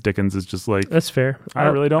 Whereas Dickens is just like, that's fair. I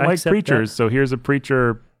really don't like preachers. So here's a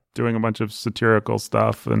preacher doing a bunch of satirical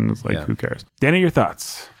stuff. And it's like, who cares? Danny, your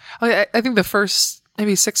thoughts? I think the first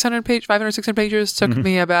maybe 500, 600 pages took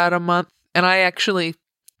me about a month. And I actually,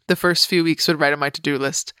 the first few weeks would write on my to-do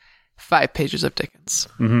list 5 pages of Dickens.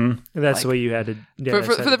 And that's the way you had to... Yeah,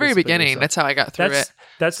 for the very beginning, that's how I got through it.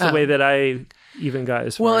 That's the way that I even got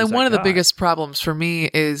as far as and one of the biggest problems for me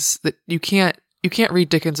is that you can't read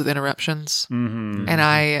Dickens with interruptions. And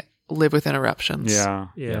I live with interruptions. Yeah.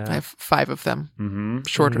 I have 5 of them,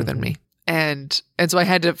 shorter than me. And so I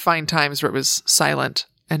had to find times where it was silent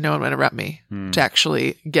and no one would interrupt me to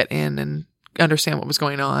actually get in and understand what was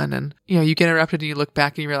going on. And, you get interrupted and you look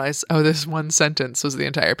back and you realize, oh, this one sentence was the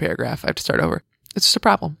entire paragraph. I have to start over. It's just a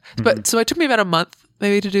problem. But so it took me about a month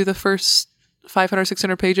maybe to do the first 500,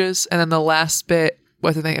 600 pages. And then the last bit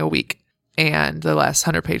was, I think, a week. And the last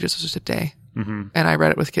 100 pages was just a day. And I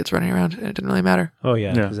read it with kids running around and it didn't really matter. Oh,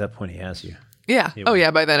 yeah. Because at that point he has you. Yeah. Oh,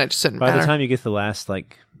 yeah. By then it just didn't matter. By the time you get to the last,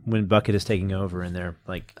 like, when Bucket is taking over and they're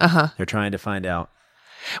like, they're trying to find out.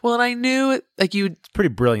 Well, and I knew, like, it's pretty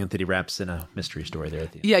brilliant that he wraps in a mystery story there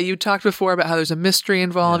at the end. Yeah, you talked before about how there's a mystery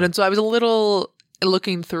involved. And so I was a little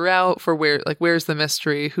looking throughout for where's the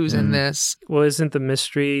mystery? Who's in this? Well, isn't the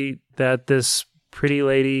mystery that this pretty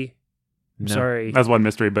lady... No. Sorry. That's one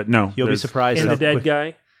mystery, but no. You'll be surprised. And the dead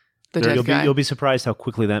guy? You'll be surprised how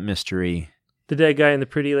quickly that mystery... The dead guy and the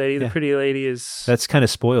pretty lady. The pretty lady is... That's kind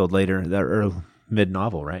of spoiled later, that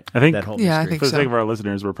mid-novel, right? I think... That whole yeah, mystery. I think for the so. sake of our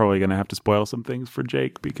listeners, we're probably going to have to spoil some things for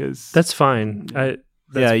Jake because... That's fine.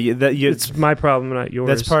 It's my problem, not yours.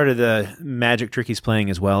 That's part of the magic trick he's playing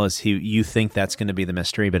as well, is you think that's going to be the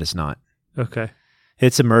mystery, but it's not. Okay.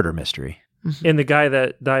 It's a murder mystery. And the guy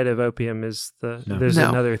that died of opium is there's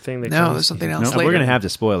another thing that comes. there's something else later. We're going to have to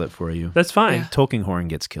spoil it for you. That's fine. Yeah. Tulkinghorn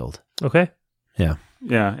gets killed. Okay. Yeah.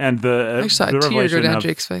 Yeah, and the saw a tear go revelation down of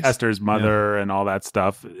Jake's face. Esther's mother and all that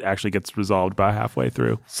stuff actually gets resolved by halfway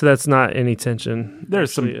through. So that's not any tension.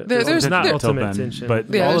 There's some There's not tension ultimate then, tension. but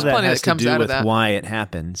Yeah, all there's of that plenty has that comes to do out of with that. why it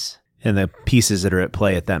happens and the pieces that are at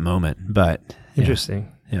play at that moment. But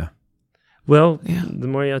Interesting. Yeah. Well, the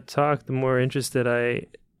more you talk, the more interested I...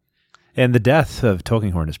 And the death of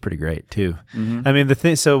Tulkinghorn is pretty great too. I mean,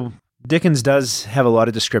 so Dickens does have a lot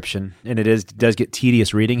of description, and it does get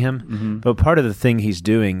tedious reading him. But part of the thing he's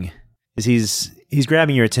doing is he's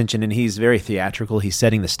grabbing your attention, and he's very theatrical. He's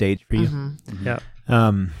setting the stage for you. Yeah.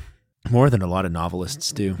 More than a lot of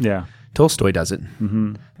novelists do. Yeah. Tolstoy does it.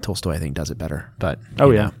 Tolstoy, I think, does it better. But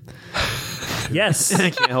Yes.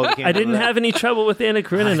 I I didn't have any trouble with Anna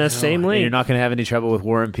Karenina, same link. You're not going to have any trouble with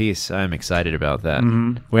War and Peace. I'm excited about that.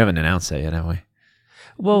 We haven't announced that yet, have we?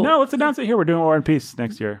 Well, No, let's announce it here. We're doing War and Peace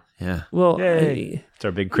next year. Yeah. well, Yay. It's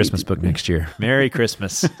our big Christmas book next year. Merry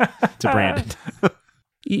Christmas to Brandon.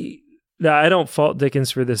 I don't fault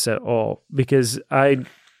Dickens for this at all, because I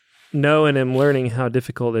know and am learning how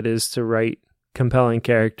difficult it is to write compelling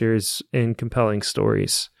characters and compelling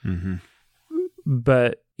stories.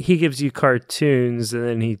 But he gives you cartoons, and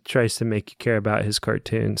then he tries to make you care about his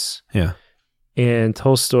cartoons. Yeah. And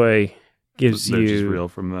Tolstoy gives They're just you real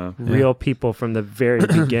from the real people from the very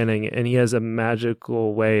beginning, and he has a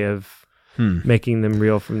magical way of making them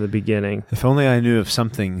real from the beginning. If only I knew of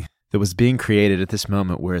something that was being created at this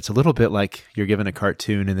moment where it's a little bit like you're given a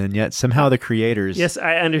cartoon, and then yet somehow the creators Yes,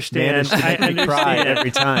 I understand. manage to make me cry every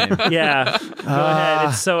time. Yeah, go ahead.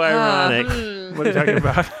 It's so ironic. What are you talking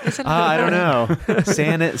about? I don't know.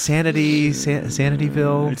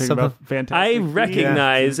 Sanityville. You're talking about Fantastic I Beasts?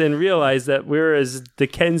 recognize and realize that we're as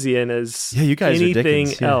Dickensian as Yeah, you guys are anything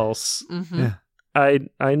Dickens, yeah. else. Yeah. I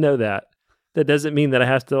know that. That doesn't mean that I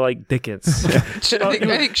have to like Dickens. I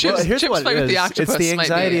think Chip's Here's what Fight it with the is. Octopus It's the might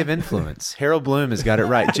anxiety be- of influence. Harold Bloom has got it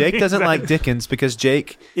right. Jake doesn't like Dickens because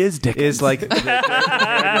Jake Is Dickens. is like Dickens.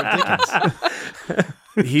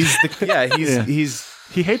 He's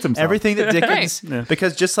He hates himself. everything that Dickens, Right. Yeah.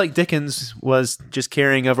 because just like Dickens was just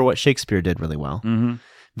carrying over what Shakespeare did really well.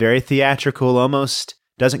 Very theatrical, almost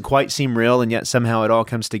doesn't quite seem real, and yet somehow it all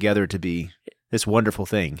comes together to be this wonderful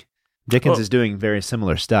thing. Dickens is doing very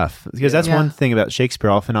similar stuff. Because that's one thing about Shakespeare.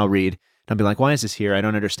 Often I'll read, and I'll be like, why is this here? I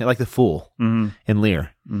don't understand. Like The Fool in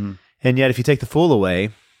Lear. Mm-hmm. And yet if you take The Fool away,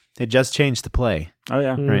 it just changed the play. Oh,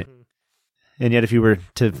 yeah. Right. And yet if you were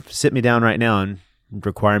to sit me down right now and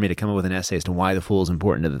require me to come up with an essay as to why The Fool is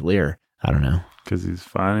important to the Lear, I don't know. Because he's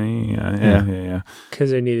funny. Yeah. Because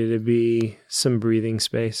there needed to be some breathing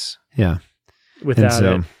space. Yeah. Without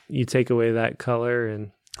it, you take away that color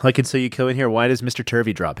and... and so you go in here, why does Mr.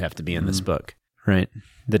 Turveydrop have to be in this book? Right?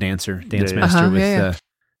 The dance master with...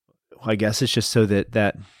 I guess it's just so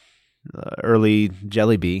that early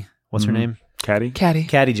Jellybee, what's her name? Caddy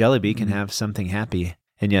Jellybee can have something happy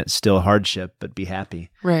and yet still hardship, but be happy.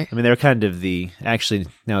 Right. I mean, they're kind of actually,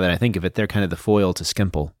 now that I think of it, they're kind of the foil to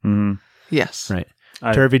Skimpole. Mm-hmm. Yes. Right.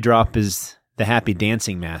 Turveydrop is the happy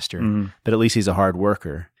dancing master, but at least he's a hard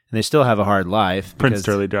worker. And they still have a hard life. Prince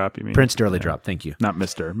Turveydrop, you mean? Prince Turveydrop, thank you. Not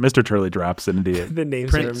Mr. Mr. Turveydrop's an idiot. The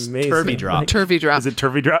names Prince are amazing. Turveydrop. Turveydrop. Is it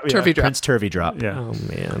Turveydrop? Yeah. Turveydrop. Prince Turveydrop. Yeah. Oh,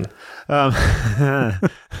 man.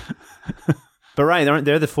 But right,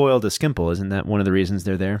 they're the foil to Skimpole. Isn't that one of the reasons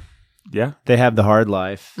they're there? Yeah. They have the hard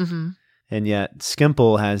life. Mm-hmm. And yet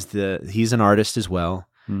Skimpole he's an artist as well.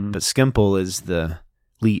 Mm-hmm. But Skimpole is the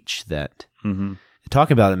leech that... Mm-hmm. Talk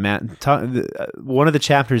about it, Matt. One of the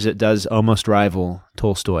chapters that does almost rival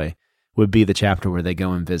Tolstoy would be the chapter where they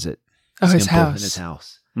go and visit his Skimpole house. in his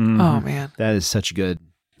house. Mm-hmm. Oh, man. That is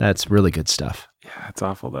that's really good stuff. Yeah, it's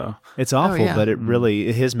awful, though. It's awful, but it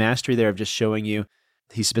really, his mastery there of just showing you,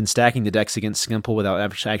 he's been stacking the decks against Skimpole without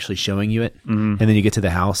actually showing you it. Mm-hmm. And then you get to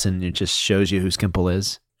the house and it just shows you who Skimpole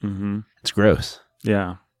is. Mm-hmm. It's gross. Yeah.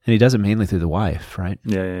 And he does it mainly through the wife, right?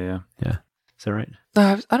 Yeah. Is that right?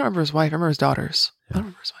 I don't remember his wife. I remember his daughters. I don't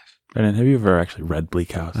remember his wife. Brennan, have you ever actually read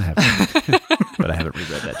Bleak House? I haven't. But I haven't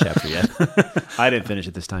reread that chapter yet. I didn't finish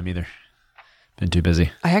it this time either. Been too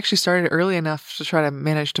busy. I actually started early enough to try to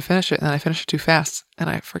manage to finish it, and then I finished it too fast, and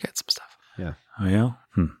I forget some stuff. Yeah. Oh,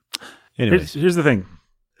 yeah? Anyways. Here's the thing.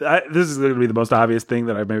 This is going to be the most obvious thing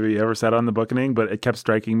that I've maybe ever said on the bookening, but it kept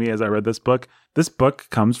striking me as I read this book. This book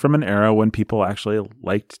comes from an era when people actually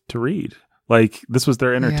liked to read. Like, this was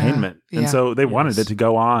their entertainment. And so they wanted it to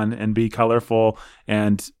go on and be colorful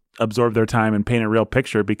and absorb their time and paint a real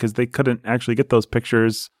picture because they couldn't actually get those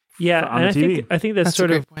pictures on the TV. I think that's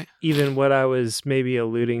sort of even what I was maybe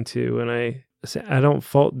alluding to when I say I don't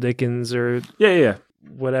fault Dickens or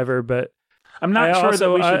whatever, but I'm not sure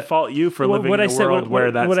that we should fault you for living in a world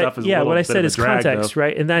where that stuff is a little what I bit said of a is drag, context, though.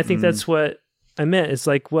 right? And I think that's what I meant. It's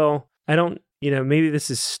like, well, I don't, maybe this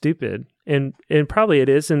is stupid. And probably it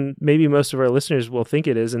is, and maybe most of our listeners will think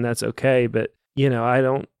it is, and that's okay. But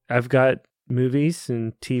I've got movies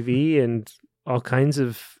and TV and all kinds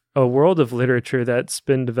of a world of literature that's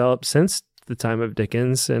been developed since the time of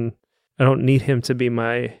Dickens, and I don't need him to be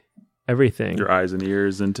my everything. Your eyes and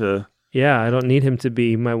ears into... Yeah, I don't need him to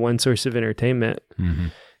be my one source of entertainment. Mm-hmm.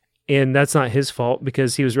 And that's not his fault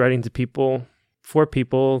because he was writing to people, for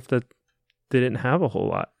people that they didn't have a whole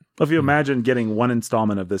lot. Well, if you imagine getting one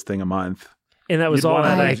installment of this thing a month, and that was all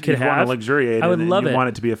that I could have, luxuriate. I would love it. You want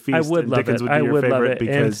it to be a feast. I would love Dickens it. would be your favorite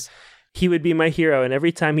because he would be my hero. And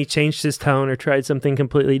every time he changed his tone or tried something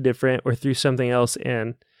completely different or threw something else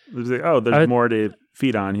in, it was like, there's more to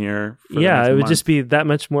feed on here. Yeah, it would just be that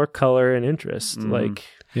much more color and interest. Mm-hmm. Like,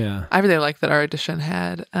 yeah, I really like that our edition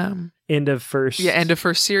had end of first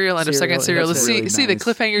serial, end of second serial. To see the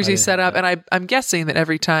cliffhangers he set up, and I'm guessing that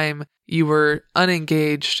every time you were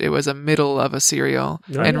unengaged, it was a middle of a serial,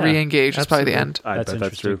 and re-engaged was probably the end.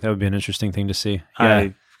 That's true. That would be an interesting thing to see. Yeah.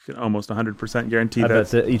 I can almost 100% guarantee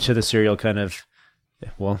that. Each of the serial kind of,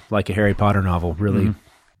 like a Harry Potter novel, really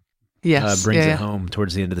brings it home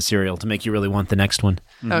towards the end of the serial to make you really want the next one.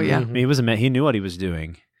 Mm-hmm. Oh yeah, I mean, he knew what he was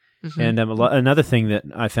doing. Mm-hmm. And another thing that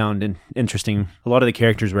I found interesting, a lot of the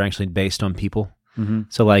characters were actually based on people. Mm-hmm.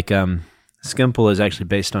 So like Skimpole is actually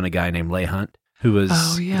based on a guy named Leigh Hunt, who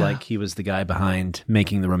was he was the guy behind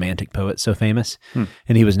making the Romantic poet so famous.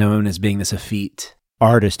 And he was known as being this effete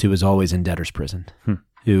artist who was always in debtor's prison,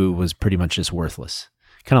 who was pretty much just worthless,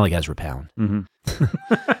 kind of like Ezra Pound.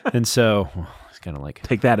 Mm-hmm. And so it's kind of like...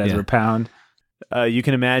 Take that, Ezra Pound. You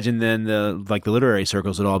can imagine then the literary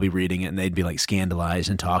circles would all be reading it and they'd be like scandalized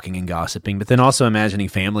and talking and gossiping, but then also imagining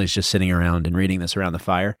families just sitting around and reading this around the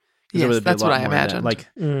fire. Yes, that's what I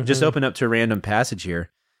imagined. Just open up to a random passage here.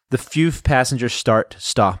 The few passengers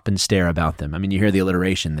stop and stare about them. I mean, you hear the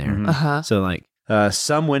alliteration there. Mm-hmm. Uh-huh. So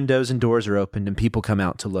some windows and doors are opened and people come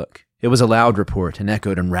out to look. It was a loud report and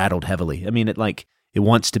echoed and rattled heavily. I mean, it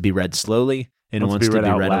wants to be read slowly. And it wants to be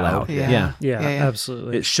read aloud. Yeah,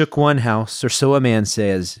 absolutely. It shook one house, or so a man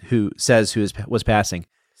says who was passing.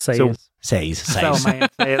 Says. So, man, say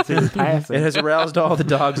it's passing. It has aroused all the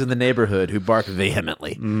dogs in the neighborhood who bark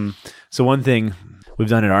vehemently. So one thing we've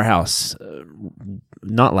done at our house,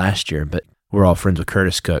 not last year, but we're all friends with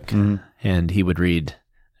Curtis Cook, and he would read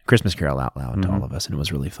Christmas Carol out loud to all of us, and it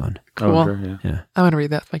was really fun. Cool. Oh, sure, yeah. I want to read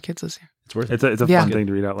that with my kids this year. It's worth it. It's a fun thing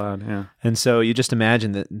to read out loud, yeah. And so you just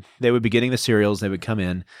imagine that they would be getting the cereals, they would come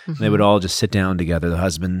in, and they would all just sit down together. The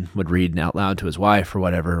husband would read out loud to his wife or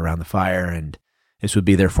whatever around the fire, and this would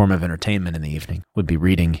be their form of entertainment in the evening, would be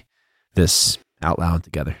reading this out loud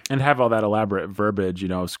together. And have all that elaborate verbiage,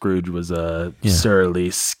 Scrooge was a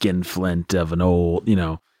surly skinflint of an old,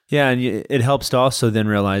 Yeah, and it helps to also then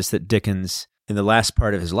realize that Dickens, in the last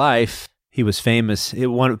part of his life, he was famous.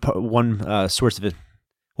 One source of it,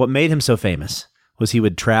 what made him so famous was he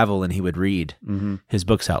would travel and he would read his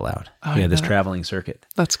books out loud. He had this traveling circuit.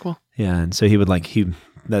 That's cool. Yeah, and so he would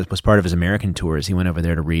that was part of his American tours. He went over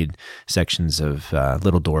there to read sections of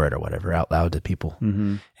Little Dorrit or whatever out loud to people,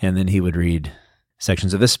 and then he would read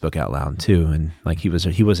sections of this book out loud too. And he was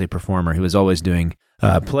a performer. He was always doing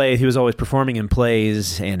play. He was always performing in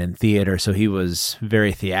plays and in theater. So he was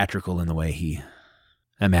very theatrical in the way he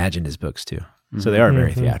imagined his books too. So they are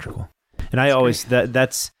very theatrical. And I always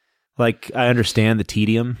that's I understand the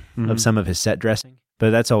tedium of some of his set dressing,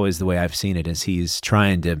 but that's always the way I've seen it. Is he's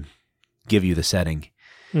trying to give you the setting,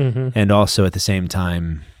 and also at the same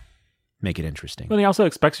time make it interesting. But he also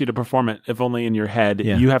expects you to perform it, if only in your head.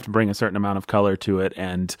 Yeah. You have to bring a certain amount of color to it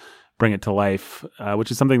and bring it to life,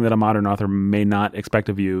 which is something that a modern author may not expect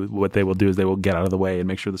of you. What they will do is they will get out of the way and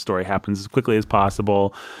make sure the story happens as quickly as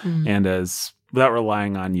possible, and without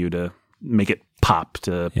relying on you to make it pop,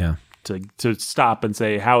 to stop and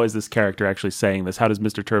say, how is this character actually saying this? How does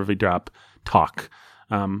Mr. Turveydrop talk?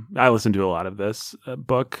 I listened to a lot of this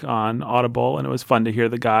book on Audible, and it was fun to hear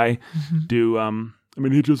the guy do.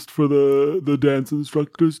 He just, for the dance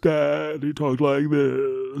instructor's dad, he talked like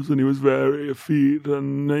this, and he was very effete,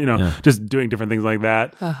 and just doing different things like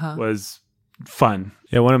that was fun.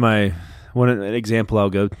 Yeah, an example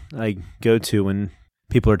I go to when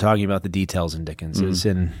people are talking about the details in Dickens is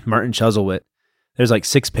in Martin Chuzzlewit. There's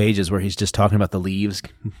 6 pages where he's just talking about the leaves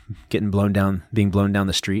being blown down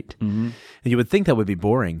the street. And you would think that would be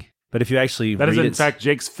boring. But if you actually That is in fact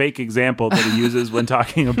Jake's fake example that he uses when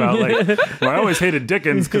talking about I always hated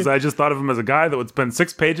Dickens because I just thought of him as a guy that would spend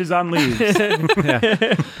 6 pages on leaves.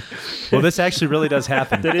 Well, this actually really does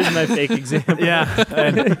happen. That is my fake example. Yeah.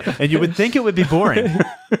 And you would think it would be boring.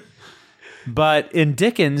 But in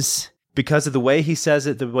Dickens, because of the way he says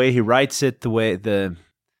it, the way he writes it, the way the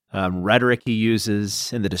rhetoric he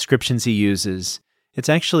uses and the descriptions he uses, it's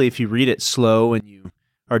actually, if you read it slow and you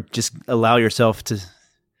or just allow yourself to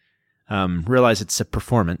realize it's a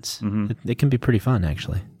performance, it can be pretty fun,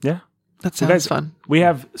 actually. Yeah. That sounds fun. We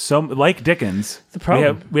have like Dickens, the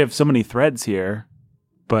problem. We have so many threads here,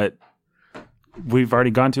 but we've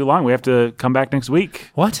already gone too long. We have to come back next week.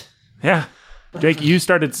 What? Yeah. Jake, you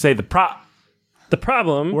started to say the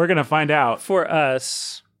problem We're going to find out. for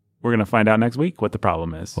us. We're going to find out next week what the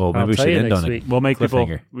problem is. Well, maybe I'll we tell should you end next on week. a We'll make people.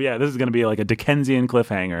 cliffhanger. Yeah, this is going to be like a Dickensian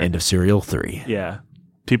cliffhanger. End of Serial 3. Yeah.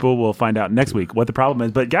 People will find out next week what the problem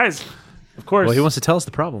is. But guys, of course. Well, he wants to tell us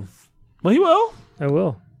the problem. Well, he will I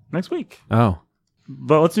will. next week. Oh.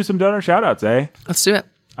 But let's do some donor shout outs, eh? Let's do it.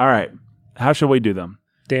 All right. How shall we do them?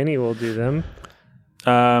 Danny will do them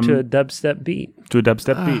To to a dubstep beat. a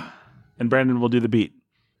dubstep beat. And Brandon will do the beat.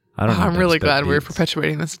 I don't know. I'm really dubstep glad we're beats.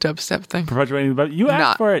 perpetuating this dubstep thing. Perpetuating, but you asked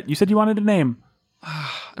Not- for it. You said you wanted a name.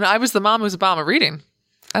 No, I was the mom who's Obama reading.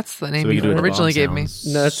 That's the name So we you can do it originally with gave bomb me.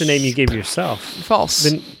 sounds. No, that's the name you gave yourself. False.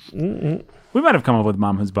 Then, We might have come up with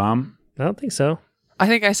Mom Who's Bomb. I don't think so. I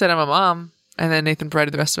think I said I'm a mom, and then Nathan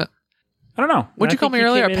provided the rest of it. I don't know. What'd you call me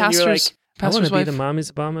earlier? A pastor's I want pastor's to be wife? the mom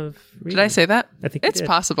who's Obama of reading. Did I say that? I think you It's did.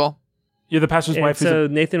 possible. You're the pastor's And wife. so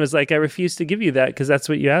Nathan was like, I refuse to give you that because that's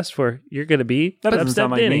what you asked for. You're going to be That doesn't Dubstep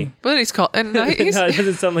sound like Danny. me. But he's called, and No, it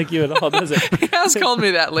doesn't sound like you at all, does it? he has called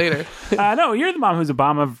me that later. No, you're the Mom Who's a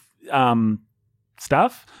Bomb of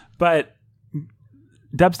stuff. But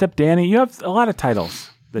Dubstep Danny, you have a lot of titles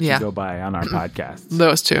that Yeah. you go by on our podcasts.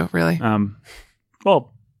 Those two, really.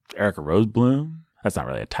 Well, Erica Rosebloom. That's not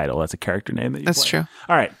really a title. That's a character name that you That's play. true.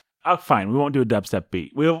 All right. Oh, fine. We won't do a dubstep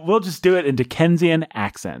beat. We'll just do it in Dickensian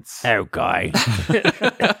accents. Oh, guy.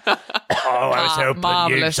 I was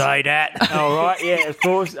hoping you'd say that. All right. Yeah, of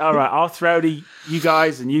course. All right. I'll throw to you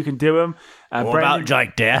guys and you can do them. Brendan,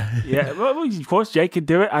 Jake there? Yeah, well, of course, Jake can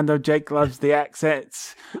do it. I know Jake loves the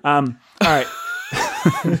accents. All right.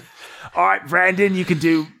 All right, Brandon, you can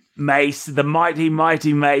do Mace, the mighty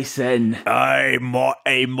Mason. Hey, Mason.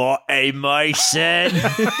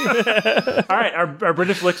 All right, our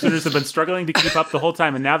British listeners have been struggling to keep up the whole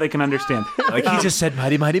time, and now they can understand. Like he just said,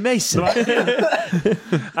 mighty Mason.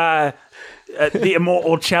 The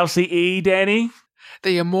immortal Chelsea E, Danny.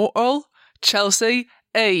 The immortal Chelsea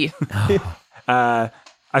E. I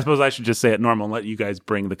suppose I should just say it normal and let you guys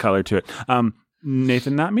bring the color to it.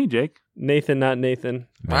 Nathan, not me, Jake. Nathan, not Nathan.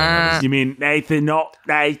 You mean Nathan, not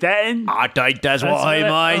Nathan? I think that's what I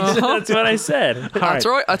meant. That's what I said. That's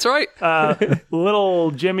right.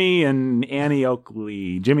 Little Jimmy and Annie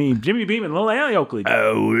Oakley. Jimmy Beam and little Annie Oakley.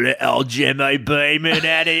 Oh, little Jimmy Beam and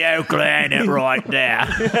Annie Oakley ain't it right there.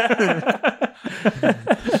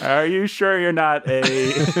 Are you sure you're not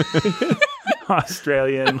a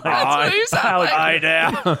Australian? That's what you sound like. I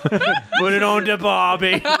know. Put it on to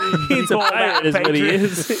Barbie. He's a pirate is what he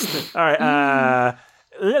is. All right,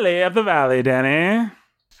 Lily of the Valley, Danny.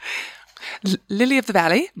 Lily of the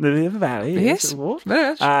Valley. Lily of the Valley. Yes. Very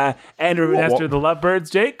much. Andrew and Esther, the Lovebirds,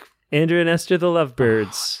 Jake. Andrew and Esther, the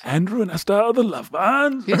Lovebirds. Andrew and Esther, the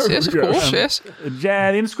Lovebirds. Yes, of course, yes.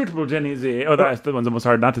 The inscrutable Jenny Z. Oh, that's the one's almost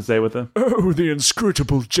hard not to say with the. Oh, the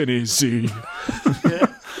inscrutable Jenny Z.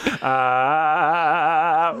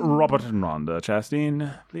 Robert and Rhonda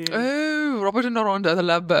Chastain, please. Oh, Robert and Rhonda, the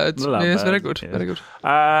Lovebirds. Yes, very good, yes. very good.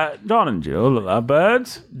 Don and Jill, the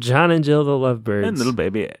Lovebirds. John and Jill, the Lovebirds. And little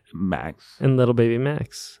baby Max. And little baby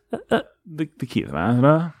Max. The Keith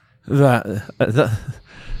Master.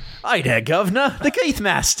 Hi there, Governor. The Keith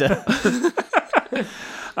Master.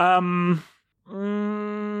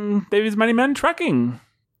 Baby's Many Men Trucking.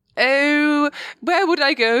 Oh, where would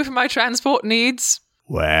I go for my transport needs?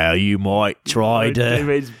 Well, you might try to...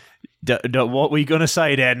 David's What were you going to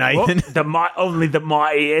say there, Nathan? only the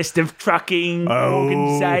mightiest of trucking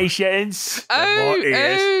organisations.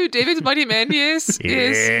 Oh, David's Mighty Men, yes.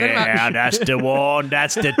 Yes, very much. Yeah, that's the one.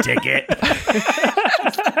 That's the ticket.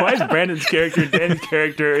 Why is Brandon's character and Danny's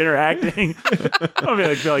character interacting?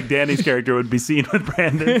 I feel like Danny's character would be seen with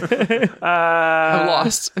Brandon. I'm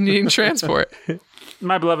lost and needing transport.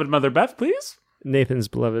 My beloved Mother Beth, please. Nathan's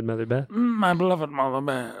beloved Mother Beth. My beloved Mother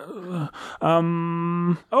Beth.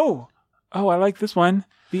 Oh, I like this one.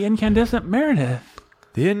 The Incandescent Meredith.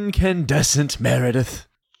 The Incandescent Meredith.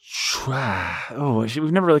 Oh,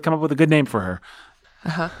 we've never really come up with a good name for her.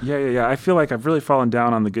 Uh-huh. Yeah. I feel like I've really fallen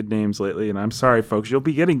down on the good names lately, and I'm sorry, folks. You'll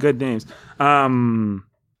be getting good names. I'll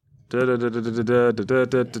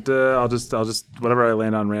just whatever I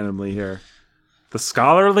land on randomly here. The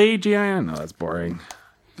Scholarly Gianna. No, that's boring.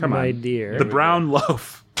 Come My on, dear. The Brown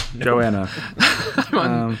Loaf. Joanna. I'm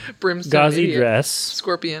on Brimstone Gauzy Idiot. Dress.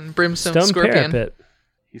 Scorpion. Brimstone Stone Scorpion. Parapet.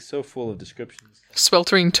 He's so full of descriptions.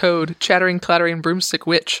 Sweltering Toad. Chattering, clattering, broomstick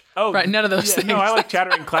witch. Oh, right, none of those things. No, I like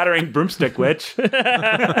chattering, clattering, broomstick witch.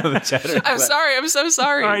 I'm sorry. I'm so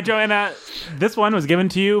sorry. All right, Joanna. This one was given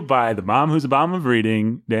to you by the mom who's a bomb of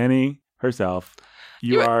reading, Danny herself.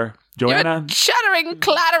 You are Joanna. Chattering,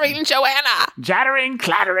 clattering Joanna. Chattering,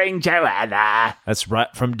 clattering Joanna. That's right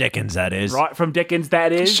from Dickens, that is. Right from Dickens,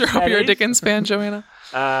 that is. Sure hope that you're a is. Dickens fan, Joanna.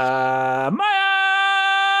 Maya.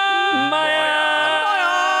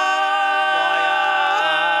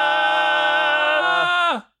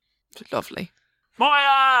 Lovely.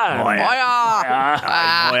 Maya.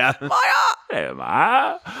 Hey,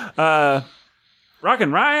 Maya.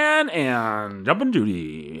 Rockin' Ryan and Jumpin'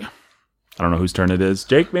 Judy. I don't know whose turn it is.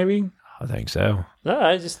 Jake, maybe? I think so. No,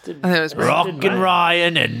 I just did. I think it was Rockin'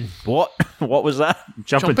 Ryan and what? What was that?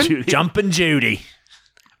 Jumpin' Judy. Jumpin' Judy.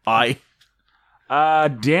 Danny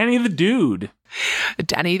the Dude.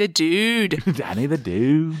 Danny the Dude. Danny the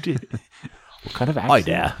Dude. What kind of accent? Hi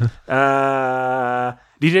there.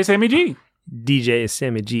 DJ Sammy G. DJ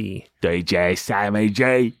Sammy G. DJ Sammy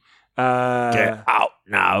G. Get out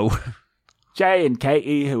now. Jay and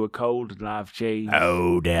Katie, who are cold and love cheese.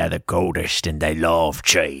 Oh, they're the coldest and they love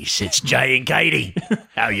cheese. It's Jay and Katie.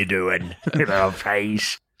 How you doing? They love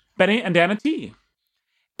cheese. Benny and Dana T.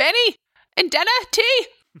 Benny and Dana T.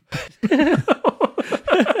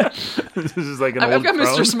 This is like an I've old got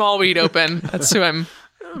crone. Mr. Smallweed open. That's who I'm.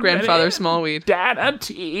 Grandfather Smallweed. Dana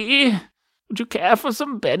T. Would you care for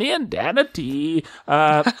some Benny and Dana T?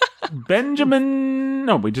 Benjamin.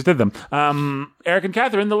 No, we just did them. Eric and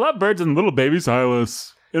Catherine, the Lovebirds, and little baby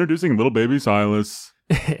Silas. Introducing little baby Silas.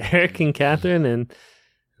 Eric and Catherine and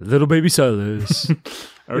little baby Silas.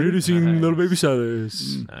 Introducing little baby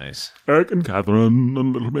Silas. Nice. Eric and Catherine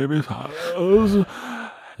and little baby Silas.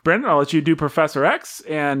 Brandon, I'll let you do Professor X,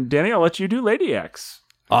 and Danny, I'll let you do Lady X.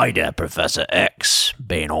 Hi there, Professor X.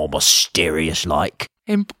 Being all mysterious like.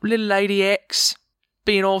 And little Lady X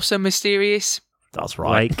being all so mysterious. That's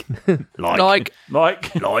right. Like,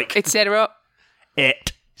 etc.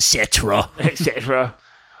 etc. etc.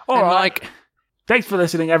 All And right. like, Thanks for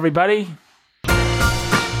listening, everybody.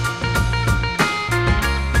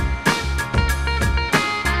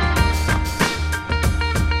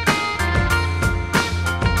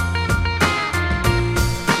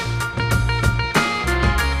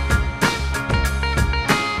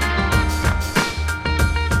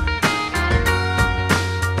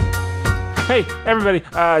 Hey, everybody.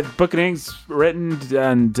 Book and Ink's written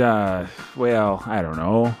and, well, I don't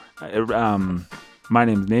know. My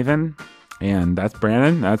name's Nathan, and that's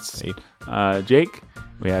Brandon. That's Jake.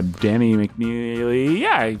 We had Danny McNeely.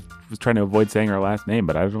 Yeah, I was trying to avoid saying her last name,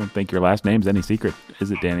 but I don't think your last name's any secret.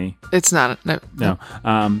 Is it, Danny? it's not. No.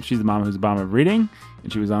 She's the mom who's a bomb of reading,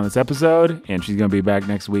 and she was on this episode, and she's going to be back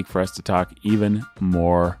next week for us to talk even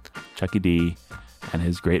more Chucky D and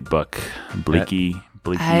his great book, Bleaky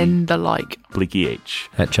And the like. Bleaky H.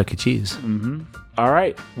 At Chuck E. Cheese. All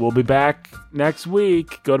right. We'll be back next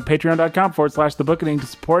week. Go to patreon.com/thebookening to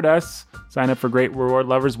support us. Sign up for Great Reward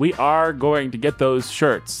Lovers. We are going to get those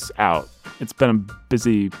shirts out. It's been a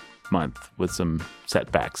busy month with some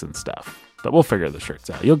setbacks and stuff, but we'll figure the shirts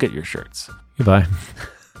out. You'll get your shirts. Goodbye.